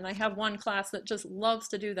dictation, and I have one class that just loves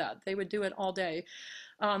to do that. They would do it all day.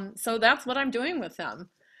 So that's what I'm doing with them.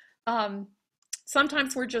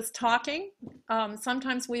 Sometimes we're just talking.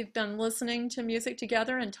 Sometimes we've been listening to music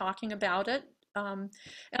together and talking about it. And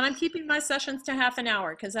I'm keeping my sessions to half an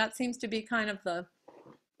hour because that seems to be kind of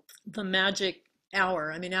the magic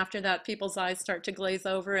hour. I mean, after that, people's eyes start to glaze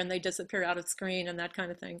over and they disappear out of screen and that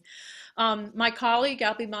kind of thing. My colleague,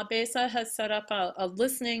 Abby Mabesa, has set up a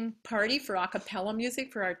listening party for a cappella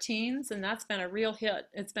music for our teens, and that's been a real hit.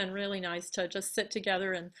 It's been really nice to just sit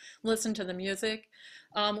together and listen to the music.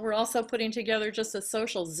 We're also putting together just a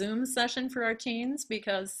social Zoom session for our teens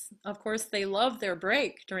because, of course, they love their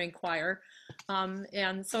break during choir.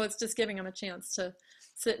 And so it's just giving them a chance to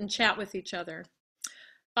sit and chat with each other.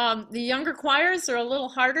 The younger choirs are a little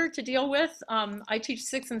harder to deal with. I teach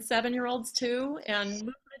 6 and 7-year-olds too, and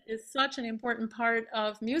movement is such an important part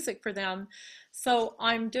of music for them. So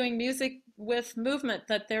I'm doing music with movement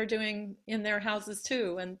that they're doing in their houses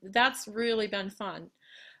too, and that's really been fun.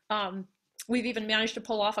 We've even managed to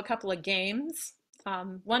pull off a couple of games.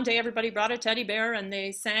 One day everybody brought a teddy bear and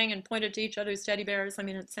they sang and pointed to each other's teddy bears. I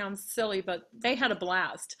mean, it sounds silly, but they had a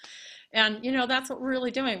blast. And you know, that's what we're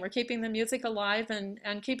really doing. We're keeping the music alive and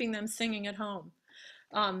keeping them singing at home.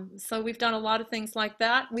 So we've done a lot of things like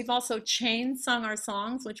that. We've also chain sung our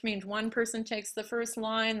songs, which means one person takes the first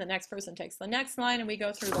line, the next person takes the next line, and we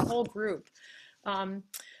go through the whole group.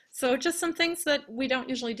 So just some things that we don't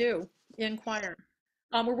usually do in choir.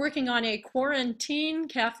 We're working on a quarantine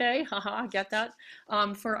cafe, haha, get that,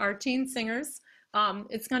 for our teen singers.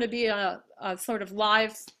 It's going to be a sort of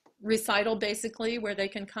live recital, basically, where they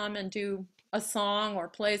can come and do a song or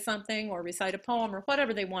play something or recite a poem or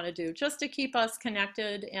whatever they want to do, just to keep us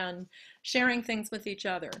connected and sharing things with each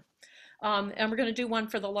other. And we're going to do one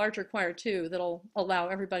for the larger choir too, that'll allow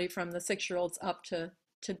everybody from the 6-year-olds up to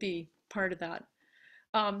be part of that.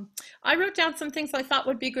 I wrote down some things I thought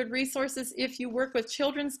would be good resources if you work with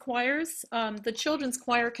children's choirs. The Children's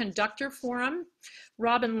Choir Conductor Forum,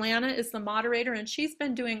 Robin Lana is the moderator, and she's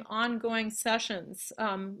been doing ongoing sessions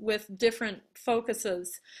with different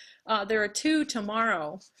focuses. There are 2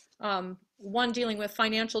 tomorrow, one dealing with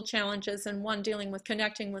financial challenges and one dealing with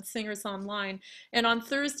connecting with singers online. And on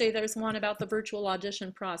Thursday, there's one about the virtual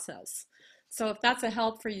audition process. So if that's a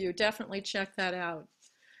help for you, definitely check that out.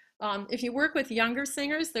 If you work with younger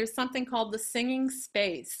singers, there's something called the Singing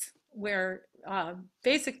Space, where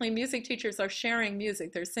basically music teachers are sharing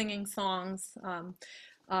music. They're singing songs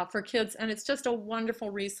for kids, and it's just a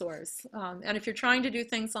wonderful resource. And if you're trying to do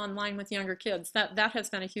things online with younger kids, that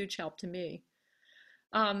has been a huge help to me.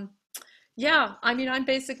 Yeah, I mean, I'm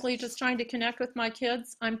basically just trying to connect with my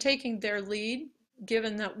kids. I'm taking their lead,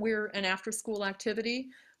 given that we're an after-school activity.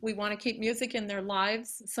 We want to keep music in their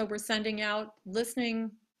lives, so we're sending out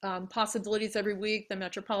listening possibilities every week, the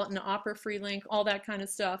Metropolitan Opera free link, all that kind of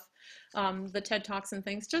stuff, the TED Talks and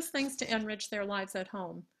things, just things to enrich their lives at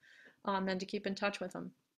home and to keep in touch with them.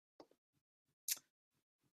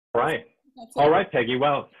 Right. All right, Peggy.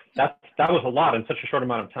 Well, that was a lot in such a short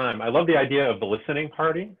amount of time. I love the idea of the listening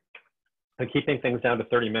party, and keeping things down to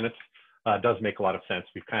 30 minutes does make a lot of sense.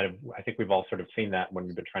 I think we've all sort of seen that when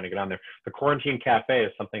we've been trying to get on there. The quarantine cafe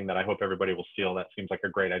is something that I hope everybody will steal. That seems like a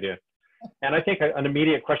great idea. And I think an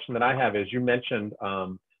immediate question that I have is, you mentioned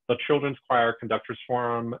the Children's Choir Conductors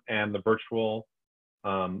Forum and the virtual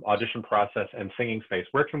audition process and singing space.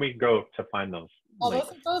 Where can we go to find those? Well, those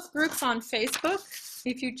are both groups on Facebook.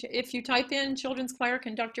 If you type in Children's Choir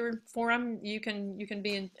Conductor Forum, you can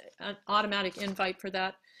be an automatic invite for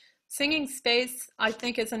that. Singing Space, I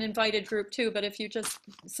think, is an invited group too, but if you just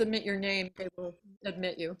submit your name, they will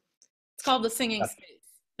admit you. It's called the Singing Space,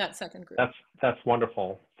 that second group. That's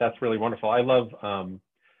wonderful. That's really wonderful. I love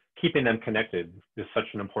keeping them connected is such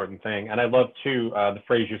an important thing. And I love too, the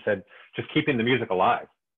phrase you said, just keeping the music alive,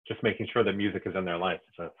 just making sure that music is in their life.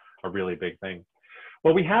 It's a really big thing.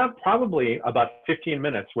 Well, we have probably about 15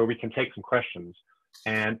 minutes where we can take some questions.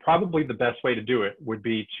 And probably the best way to do it would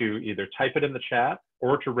be to either type it in the chat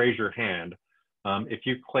or to raise your hand. If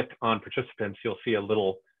you click on participants, you'll see a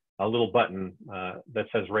little button that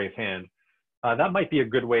says raise hand. That might be a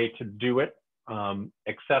good way to do it,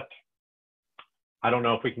 except I don't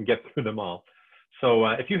know if we can get through them all. So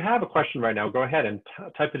if you have a question right now, go ahead and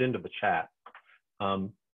type it into the chat.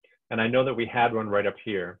 And I know that we had one right up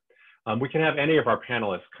here. We can have any of our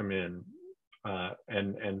panelists come in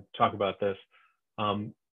and talk about this.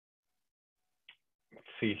 Let's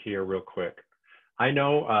see here real quick. I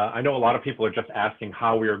know a lot of people are just asking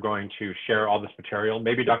how we are going to share all this material.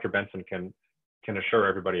 Maybe Dr. Benson can assure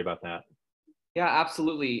everybody about that. Yeah,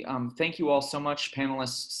 absolutely. Thank you all so much,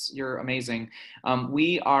 panelists. You're amazing.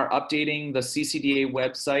 We are updating the CCDA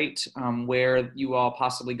website where you all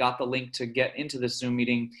possibly got the link to get into the Zoom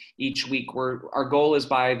meeting each week. Our goal is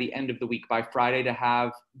by the end of the week, by Friday, to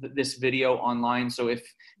have this video online. So if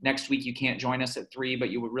next week you can't join us at 3, but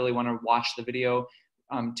you would really want to watch the video,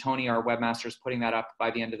 Tony, our webmaster, is putting that up by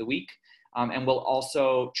the end of the week. And we'll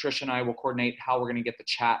also, Trish and I will coordinate how we're going to get the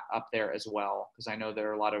chat up there as well, because I know there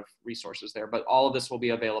are a lot of resources there, but all of this will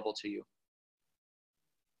be available to you.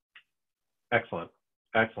 Excellent,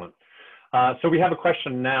 excellent. So we have a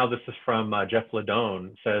question now. This is from Jeff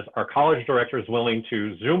Ladone. It says, are college directors willing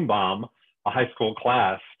to Zoom bomb a high school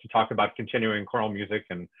class to talk about continuing choral music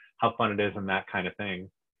and how fun it is and that kind of thing?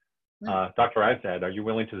 Dr. Izad, are you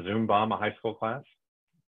willing to Zoom bomb a high school class?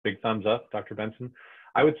 Big thumbs up, Dr. Benson.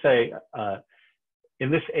 I would say in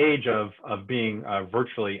this age of being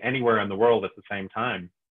virtually anywhere in the world at the same time,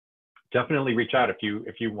 definitely reach out if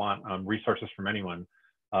you want resources from anyone,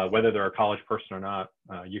 whether they're a college person or not.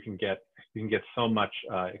 You can get so much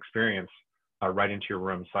experience right into your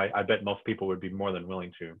room. So I bet most people would be more than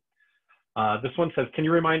willing to. This one says, can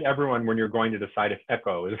you remind everyone when you're going to decide if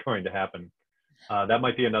echo is going to happen? That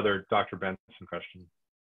might be another Dr. Benson question.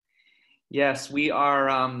 Yes, we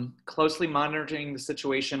are closely monitoring the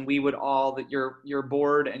situation. We would all, that your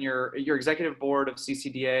board and your executive board of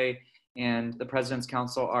CCDA and the President's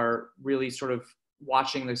Council are really sort of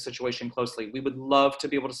watching the situation closely. We would love to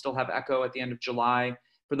be able to still have echo at the end of July.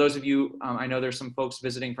 For those of you, I know there's some folks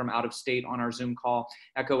visiting from out of state on our Zoom call.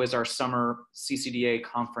 Echo is our summer CCDA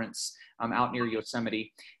conference out near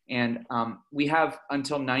Yosemite. And we have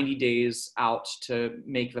until 90 days out to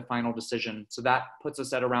make the final decision. So that puts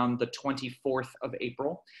us at around the 24th of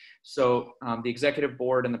April. So the executive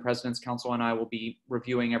board and the President's Council and I will be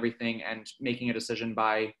reviewing everything and making a decision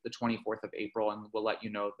by the 24th of April. And we'll let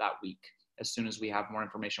you know that week as soon as we have more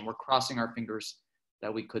information. We're crossing our fingers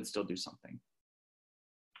that we could still do something.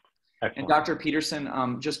 Excellent. And Dr.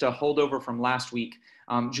 Peterson, just a holdover from last week,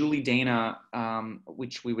 Julie Dana,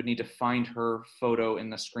 which we would need to find her photo in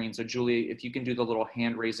the screen. So Julie, if you can do the little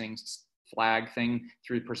hand raising flag thing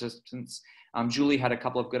through persistence. Julie had a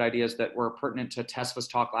couple of good ideas that were pertinent to Tessa's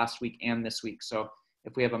talk last week and this week. So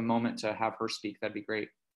if we have a moment to have her speak, that'd be great.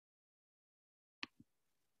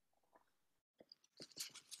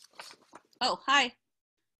 Oh, hi,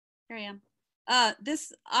 here I am.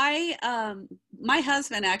 My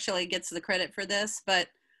husband actually gets the credit for this, but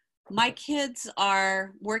my kids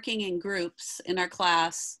are working in groups in our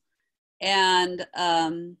class, and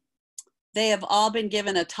they have all been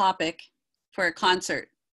given a topic for a concert.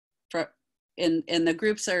 And the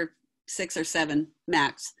groups are 6 or 7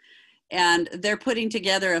 max, and they're putting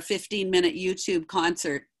together a 15-minute YouTube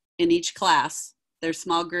concert in each class. They're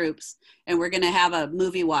small groups, and we're going to have a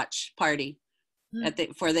movie watch party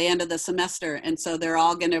for the end of the semester. And so they're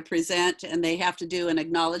all going to present, and they have to do an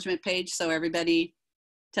acknowledgement page so everybody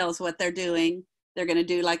tells what they're doing. They're going to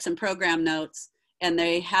do like some program notes, and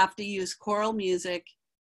they have to use choral music,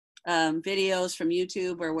 videos from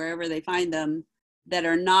YouTube or wherever they find them that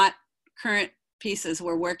are not current pieces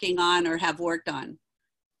we're working on or have worked on.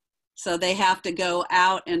 So they have to go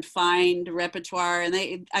out and find repertoire,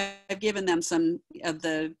 and I've given them some of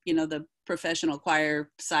the, the professional choir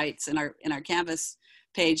sites in our Canvas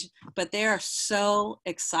page, but they are so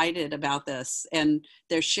excited about this, and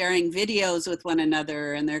they're sharing videos with one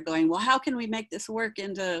another, and they're going, well, how can we make this work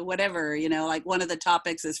into whatever, like one of the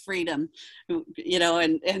topics is freedom,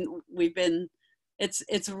 and we've been,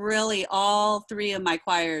 it's really, all 3 of my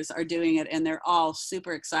choirs are doing it, and they're all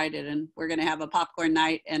super excited, and we're going to have a popcorn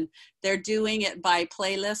night, and they're doing it by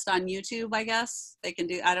playlist on YouTube, I guess. They can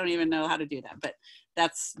do, I don't even know how to do that, but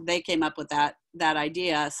they came up with that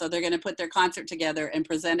idea. So they're going to put their concert together and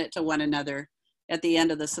present it to one another at the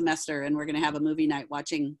end of the semester, and we're going to have a movie night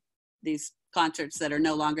watching these concerts that are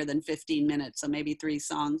no longer than 15 minutes, so maybe 3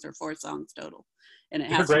 songs or 4 songs total. And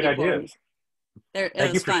it has great ideas.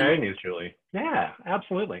 Thank you for sharing these, Julie. Yeah,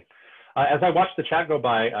 absolutely. As I watch the chat go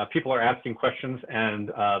by, people are asking questions, and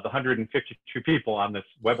the 152 people on this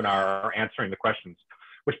webinar are answering the questions,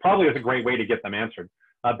 which probably is a great way to get them answered.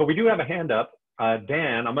 But we do have a hand up.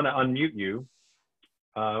 Dan, I'm going to unmute you.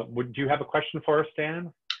 Would you have a question for us,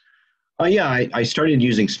 Dan? Yeah, I started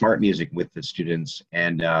using smart music with the students,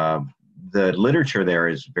 and the literature there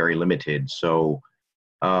is very limited. So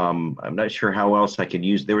I'm not sure how else I can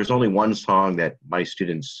use. There was only one song that my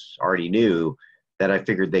students already knew that I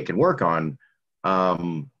figured they could work on.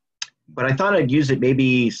 But I thought I'd use it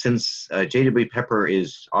maybe since J.W. Pepper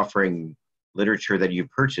is offering literature that you've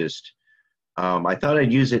purchased. I thought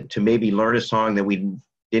I'd use it to maybe learn a song that we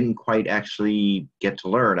didn't quite actually get to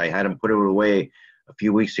learn. I had them put it away a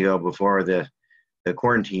few weeks ago before the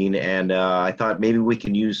quarantine, and I thought maybe we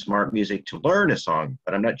can use smart music to learn a song,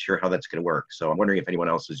 but I'm not sure how that's going to work. So I'm wondering if anyone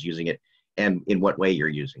else is using it and in what way you're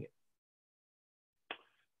using it.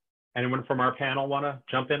 Anyone from our panel want to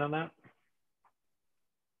jump in on that?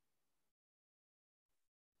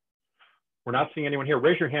 We're not seeing anyone here.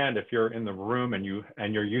 Raise your hand if you're in the room and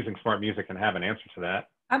you're using smart music and have an answer to that.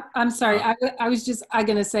 I'm sorry. I'm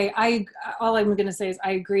going to say, all I'm going to say is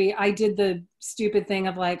I agree. I did the stupid thing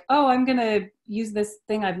of like, oh, I'm going to use this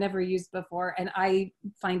thing I've never used before. And I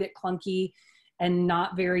find it clunky and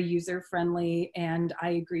not very user friendly. And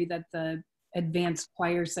I agree that the advanced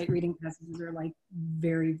choir sight reading passages are like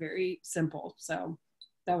very, very simple. So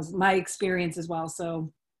that was my experience as well.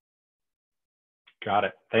 So Got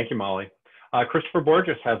it. Thank you, Molly. Christopher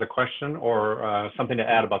Borges has a question or something to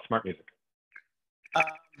add about smart music.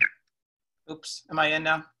 Oops, am I in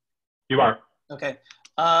now? You are. Okay.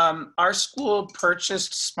 Our school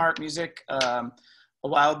purchased smart music a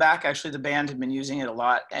while back. Actually, the band had been using it a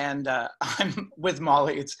lot, and I'm with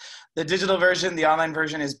Molly. It's the digital version. The online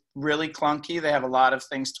version is really clunky. They have a lot of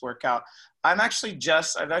things to work out. I've actually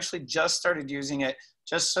just started using it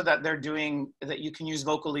just so that that you can use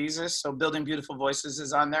vocalises. So Building Beautiful Voices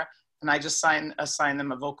is on there, and I just assign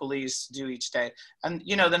them a vocalise to do each day. And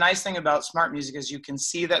you know, the nice thing about smart music is you can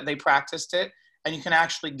see that they practiced it, and you can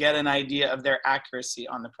actually get an idea of their accuracy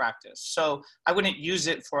on the practice. So I wouldn't use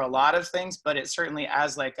it for a lot of things, but it certainly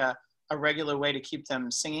as like a regular way to keep them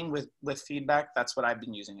singing with feedback. That's what I've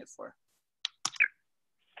been using it for.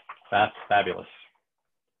 That's fabulous.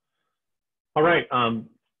 All right.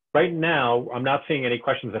 Right now, I'm not seeing any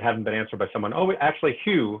questions that haven't been answered by someone. Oh, actually,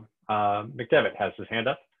 Hugh McDevitt has his hand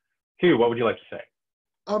up. Hugh, what would you like to say?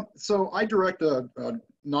 So I direct a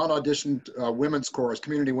non-auditioned women's chorus,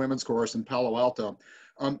 community women's chorus in Palo Alto.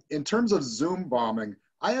 In terms of Zoom bombing,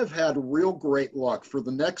 I have had real great luck. For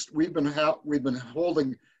the next, we've been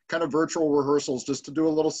holding kind of virtual rehearsals just to do a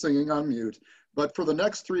little singing on mute. But for the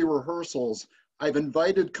next 3 rehearsals, I've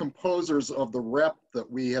invited composers of the rep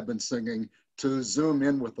that we have been singing to Zoom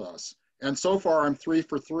in with us. And so far, I'm 3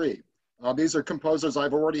 for 3. These are composers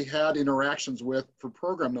I've already had interactions with for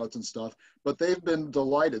program notes and stuff, but they've been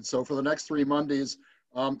delighted. So for the next 3 Mondays,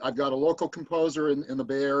 I've got a local composer in the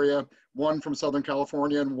Bay Area, one from Southern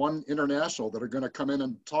California, and one international that are going to come in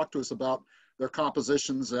and talk to us about their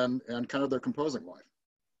compositions and kind of their composing life.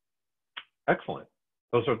 Excellent.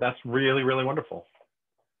 That's really, really wonderful.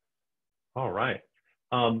 All right.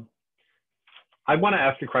 I want to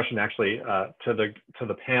ask you a question actually to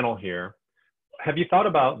the panel here. Have you thought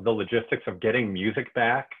about the logistics of getting music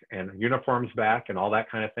back and uniforms back and all that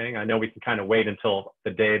kind of thing? I know we can kind of wait until the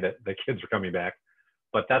day that the kids are coming back,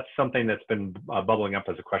 but that's something that's been bubbling up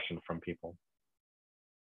as a question from people.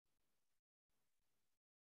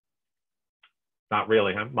 Not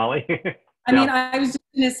really, huh, Molly? I mean, I was just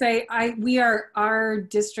going to say, our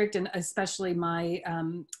district, and especially my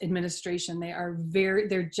administration,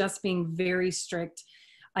 they're just being very strict.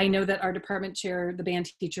 I know that our department chair, the band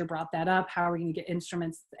teacher, brought that up. How are we going to get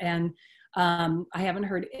instruments? And I haven't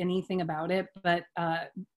heard anything about it, but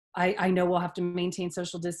I know we'll have to maintain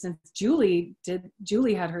social distance. Julie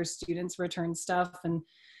had her students return stuff. And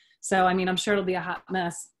so, I mean, I'm sure it'll be a hot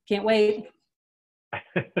mess. Can't wait.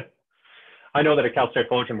 I know that at Cal State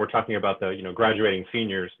Fullerton, we're talking about the, graduating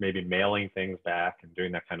seniors, maybe mailing things back and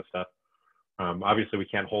doing that kind of stuff. Obviously, we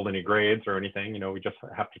can't hold any grades or anything. We just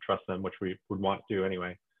have to trust them, which we would want to do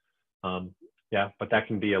anyway. Yeah, but that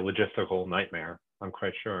can be a logistical nightmare, I'm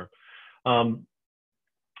quite sure.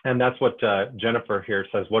 And that's what Jennifer here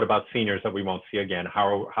says. What about seniors that we won't see again?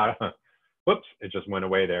 Whoops, it just went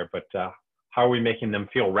away there. But how are we making them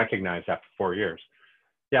feel recognized after 4 years?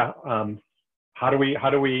 Yeah, how do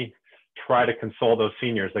we try to console those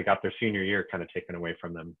seniors that got their senior year kind of taken away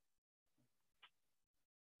from them?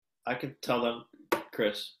 I could tell them,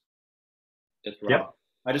 Chris, it's Rob. Yep.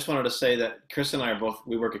 I just wanted to say that Chris and I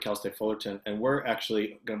we work at Cal State Fullerton, and we're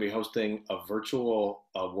actually going to be hosting a virtual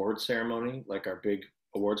award ceremony, like our big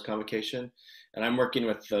awards convocation. And I'm working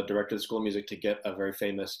with the director of the School of Music to get a very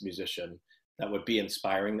famous musician that would be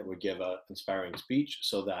inspiring, that would give an inspiring speech,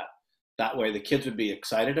 so that way the kids would be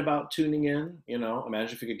excited about tuning in.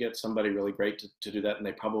 Imagine if we could get somebody really great to do that, and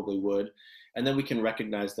they probably would. And then we can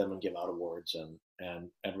recognize them and give out awards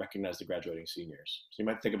and recognize the graduating seniors. So you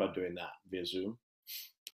might think about doing that via Zoom.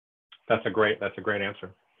 That's a great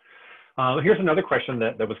answer. Here's another question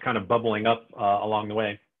that was kind of bubbling up along the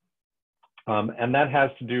way. And that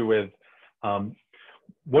has to do with,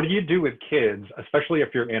 what do you do with kids, especially if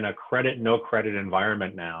you're in a no credit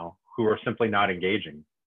environment now, who are simply not engaging?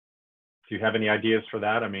 Do you have any ideas for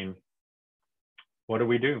that? I mean, what do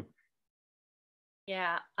we do?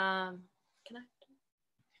 Yeah. Can I?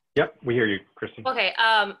 Yep, we hear you, Christy. Okay.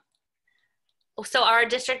 So our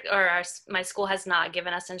district my school has not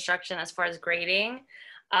given us instruction as far as grading.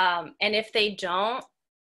 And if they don't,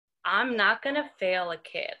 I'm not gonna fail a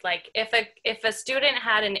kid. Like if a student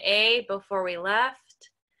had an A before we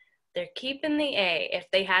left, they're keeping the A. If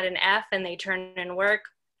they had an F and they turn in work,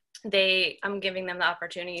 I'm giving them the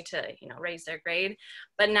opportunity to, raise their grade.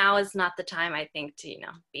 But now is not the time, I think, to,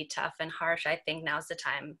 be tough and harsh. I think now's the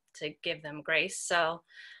time to give them grace. So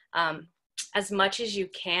as much as you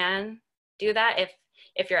can do that,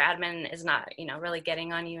 if your admin is not, really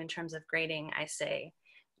getting on you in terms of grading, I say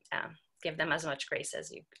give them as much grace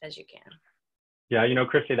as you can. Yeah,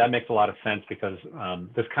 Christy, that makes a lot of sense, because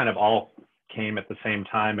this kind of all came at the same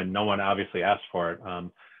time, and no one obviously asked for it.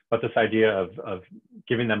 But this idea of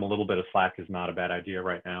giving them a little bit of slack is not a bad idea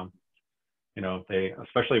right now. You know,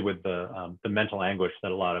 especially with the mental anguish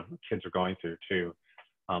that a lot of kids are going through too.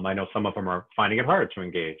 I know some of them are finding it hard to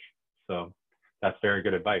engage. So that's very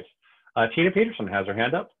good advice. Tina Peterson has her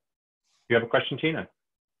hand up. You have a question, Tina?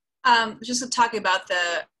 Just talking about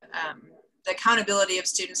the accountability of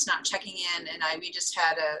students not checking in, and we just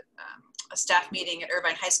had a staff meeting at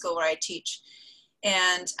Irvine High School where I teach,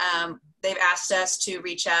 and they've asked us to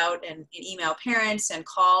reach out and email parents and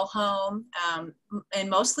call home, and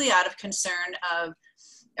mostly out of concern of,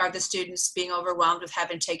 are the students being overwhelmed with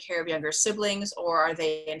having to take care of younger siblings, or are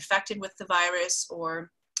they infected with the virus, or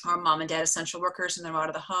are mom and dad essential workers and they're out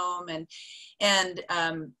of the home, and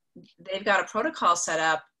they've got a protocol set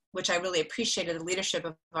up, which I really appreciated the leadership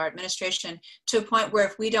of our administration, to a point where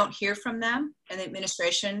if we don't hear from them, and the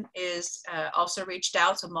administration is also reached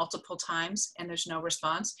out so multiple times and there's no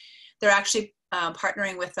response, they're actually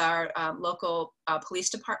partnering with our local police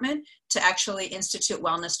department to actually institute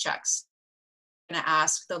wellness checks. I'm going to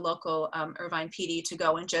ask the local Irvine PD to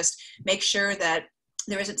go and just make sure that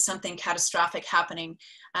there isn't something catastrophic happening.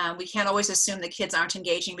 We can't always assume the kids aren't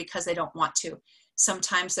engaging because they don't want to.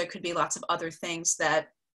 Sometimes there could be lots of other things that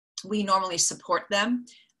we normally support them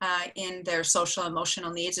in their social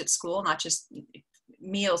emotional needs at school, not just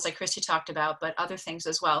meals like Christy talked about, but other things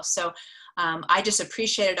as well. So I just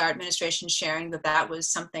appreciated our administration sharing that that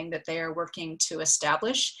was something that they are working to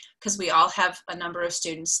establish, because we all have a number of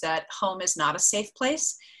students that home is not a safe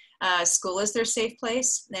place. School is their safe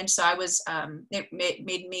place. And so I was, it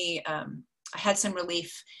made me, I had some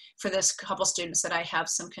relief for this couple students that I have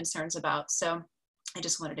some concerns about. So I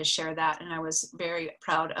just wanted to share that. And I was very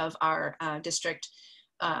proud of our district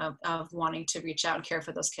of wanting to reach out and care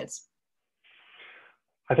for those kids.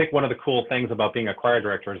 I think one of the cool things about being a choir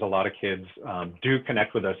director is a lot of kids do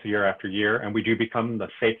connect with us year after year, and we do become the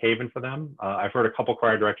safe haven for them. I've heard a couple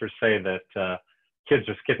choir directors say that kids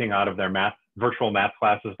are skipping out of their virtual math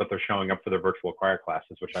classes, but they're showing up for their virtual choir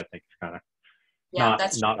classes, which I think is kind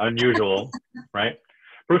of not unusual, right?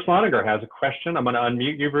 Bruce Loninger has a question. I'm going to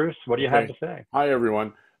unmute you, Bruce. What do you have to say? Hi,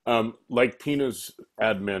 everyone. Like Tina's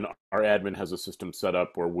admin, our admin has a system set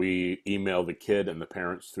up where we email the kid and the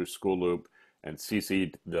parents through School Loop and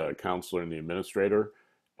CC the counselor and the administrator.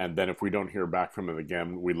 And then if we don't hear back from them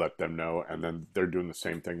again, we let them know. And then they're doing the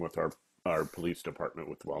same thing with our police department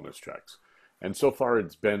with wellness checks. And so far,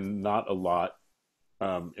 it's been not a lot.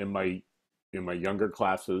 In my younger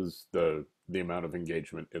classes, the amount of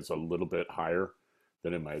engagement is a little bit higher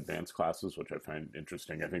than in my advanced classes, which I find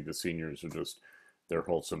interesting. I think the seniors are just, their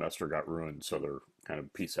whole semester got ruined, so they're kind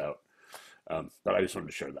of peace out. But I just wanted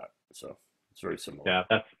to share that. So it's very similar. Yeah,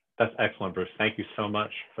 that's excellent, Bruce. Thank you so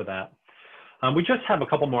much for that. We just have a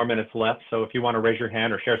couple more minutes left, so if you want to raise your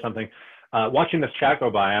hand or share something. Watching this chat go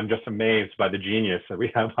by, I'm just amazed by the genius that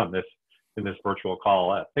we have on this in this virtual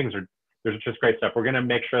call. There's just great stuff. We're going to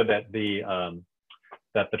make sure that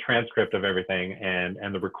the transcript of everything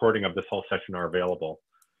and the recording of this whole session are available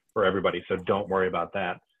for everybody, so don't worry about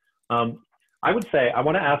that. I would say, I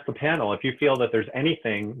want to ask the panel if you feel that there's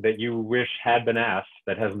anything that you wish had been asked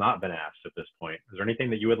that has not been asked at this point. Is there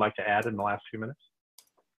anything that you would like to add in the last few minutes?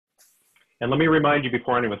 And let me remind you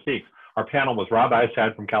before anyone speaks, our panel was Rob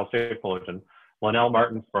Eistad from Cal State Fullerton, Linnell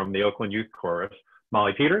Martin from the Oakland Youth Chorus,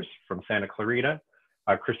 Molly Peters from Santa Clarita,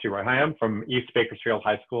 Christy Royham from East Bakersfield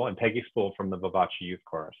High School, and Peggy Spool from the Vivace Youth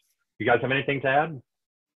Chorus. You guys have anything to add?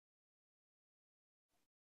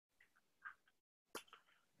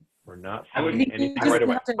 We're not seeing anything right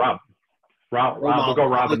away. Rob, we'll go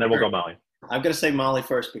Rob and then we'll go Molly. I'm going to say Molly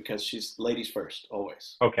first because she's ladies first,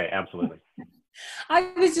 always. Okay, absolutely.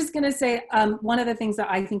 I was just going to say, one of the things that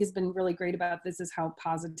I think has been really great about this is how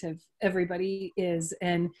positive everybody is.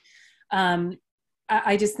 And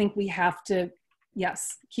I just think we have to,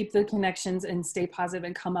 yes, keep the connections and stay positive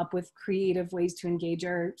and come up with creative ways to engage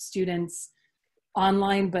our students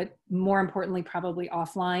online, but more importantly, probably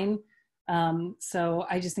offline. So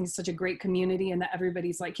I just think it's such a great community, and that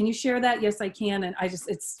everybody's like, can you share that? Yes, I can. And I just,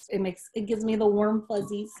 it gives me the warm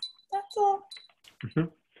fuzzies. That's all. Mm-hmm.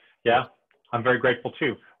 Yeah, I'm very grateful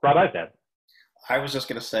too. Rob Eistad. I was just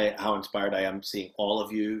going to say how inspired I am seeing all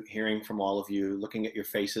of you, hearing from all of you, looking at your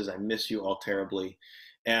faces. I miss you all terribly.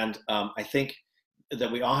 And I think that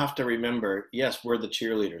we all have to remember, yes, we're the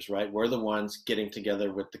cheerleaders, right? We're the ones getting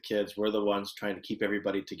together with the kids. We're the ones trying to keep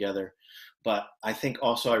everybody together. But I think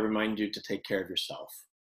also I remind you to take care of yourself,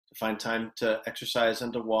 to find time to exercise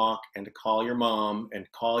and to walk and to call your mom and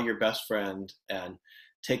call your best friend and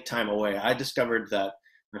take time away. I discovered that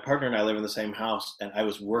my partner and I live in the same house and I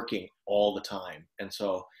was working all the time. And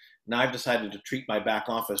so Now I've decided to treat my back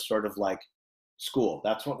office sort of like school.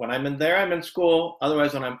 That's what, when I'm in there, I'm in school.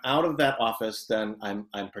 Otherwise, when I'm out of that office, then I'm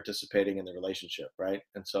participating in the relationship, right?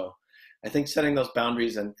 And so I think setting those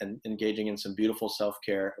boundaries and engaging in some beautiful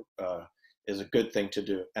self-care is a good thing to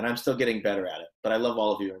do. And I'm still getting better at it. But I love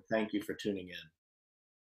all of you, and thank you for tuning in.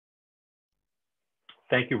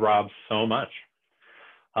 Thank you, Rob, so much.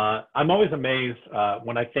 I'm always amazed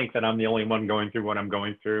when I think that I'm the only one going through what I'm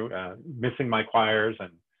going through, missing my choirs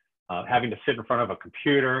and having to sit in front of a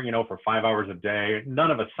computer, for 5 hours a day. None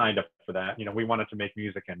of us signed up for that. We wanted to make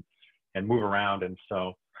music and move around. And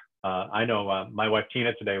so I know my wife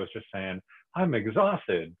Tina today was just saying, I'm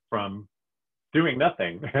exhausted from doing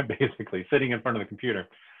nothing, basically sitting in front of the computer.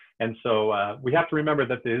 And so we have to remember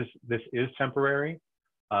that this is temporary.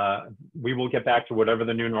 We will get back to whatever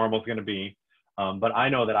the new normal is going to be. But I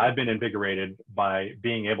know that I've been invigorated by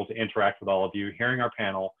being able to interact with all of you, hearing our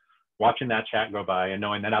panel, watching that chat go by, and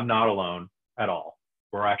knowing that I'm not alone at all.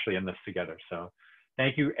 We're actually in this together. So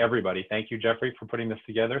thank you, everybody. Thank you, Jeffrey, for putting this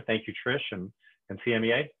together. Thank you, Trish and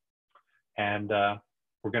CMEA. And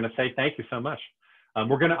we're going to say thank you so much.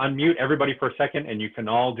 We're going to unmute everybody for a second, and you can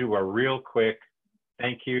all do a real quick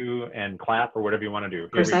thank you and clap or whatever you want to do.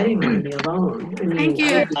 Of course, I didn't want to be alone. Thank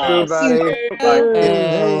you. Everybody.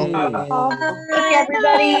 Thank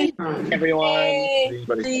everybody. Everyone.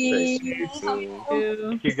 Thank you,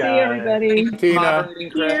 See everybody. Tina.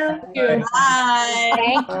 Thank you.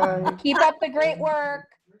 Bye. Keep up the great work.